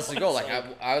 Well, that's the goal. Like,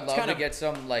 I would love kind to of- get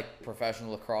some like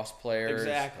professional lacrosse players.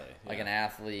 Exactly, Like yeah. an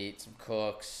athlete, some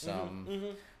cooks, some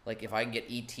mhm. like if I can get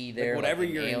ET there, whatever like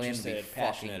an you're alien would interested, be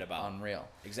passionate fucking about. unreal.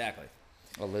 Exactly.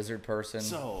 A lizard person.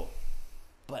 So,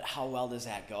 but how well does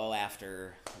that go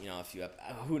after a few?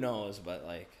 Who knows? But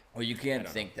like, well, you I can't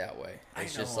don't think that way. I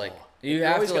It's just know. like You're you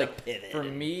have always to gonna like. pivot For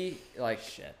and- me, like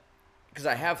shit. because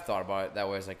I have thought about it that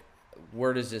way. It's like,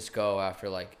 where does this go after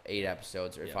like 8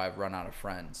 episodes, or if Yeah. I run out of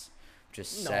friends?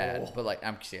 Just No. sad. But like,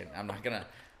 I'm kidding. I'm not gonna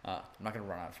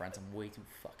run out of friends. I'm way too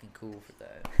fucking cool for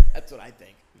that. That's what I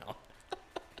think. No.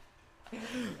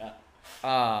 yeah.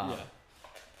 Yeah.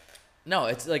 No,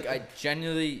 it's like I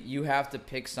genuinely you have to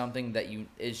pick something that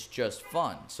is just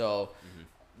fun. So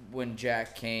when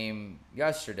Jack came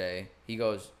yesterday, he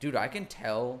goes, "Dude, I can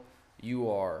tell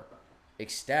you are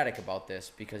ecstatic about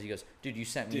this because he goes, dude, you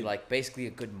sent me Dude. like basically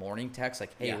a good morning text, like,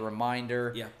 hey, Yeah.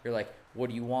 reminder. Yeah. You're like, what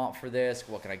do you want for this?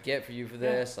 What can I get for you for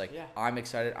this? Like, Yeah. I'm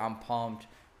excited. I'm pumped.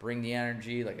 Bring the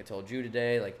energy, like I told you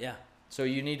today. Like, Yeah. so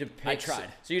you need to pick. I tried.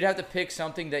 So you'd have to pick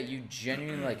something that you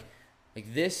genuinely like.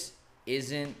 Like this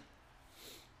isn't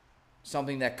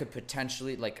something that could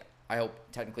potentially like I hope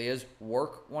technically is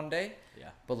work one day. Yeah.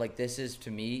 But like this is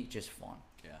to me just fun.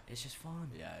 Yeah. it's just fun.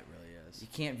 Yeah, it really is. You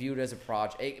can't view it as a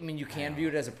project. I mean, you can view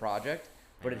it as a project,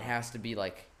 but it has to be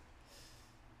like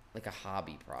a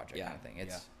hobby project kind of thing.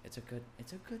 It's a good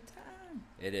time.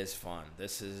 It is fun.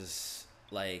 This is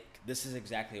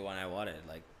exactly what I wanted,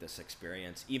 like this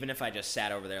experience. Even if I just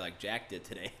sat over there like Jack did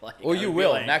today. Like, Well, I you would be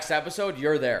will. like, Next episode,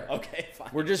 you're there. Okay, fine.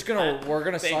 We're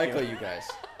gonna Thank cycle you. you guys.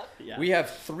 Yeah. We have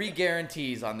 3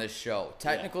 guarantees on this show: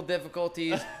 technical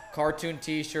difficulties, cartoon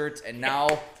T-shirts, and now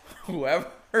whoever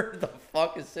the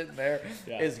fuck is sitting there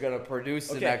is Yeah. gonna produce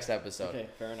the Okay. next episode. Okay,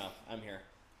 fair enough. I'm here.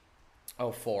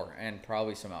 Oh, 4, and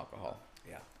probably some alcohol.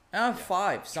 Yeah.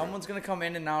 5. Someone's gonna come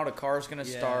in and out. A car's gonna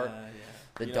start.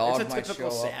 The You know, dog it's a might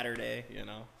typical show up. Saturday, you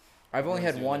know. I've only Everyone's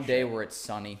had doing one their day shit. where it's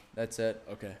sunny. That's it.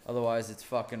 Okay. Otherwise, it's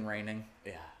fucking raining.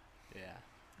 Yeah. Yeah.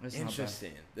 It's not bad.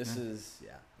 Interesting. This Yeah. is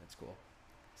that's cool.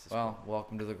 This is Well,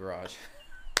 welcome to the garage.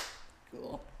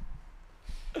 cool.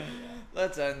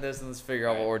 Let's end this and let's figure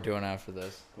out what we're doing after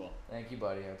this. Cool. Thank you,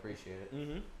 buddy. I appreciate it.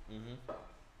 Mm-hmm. Mm-hmm.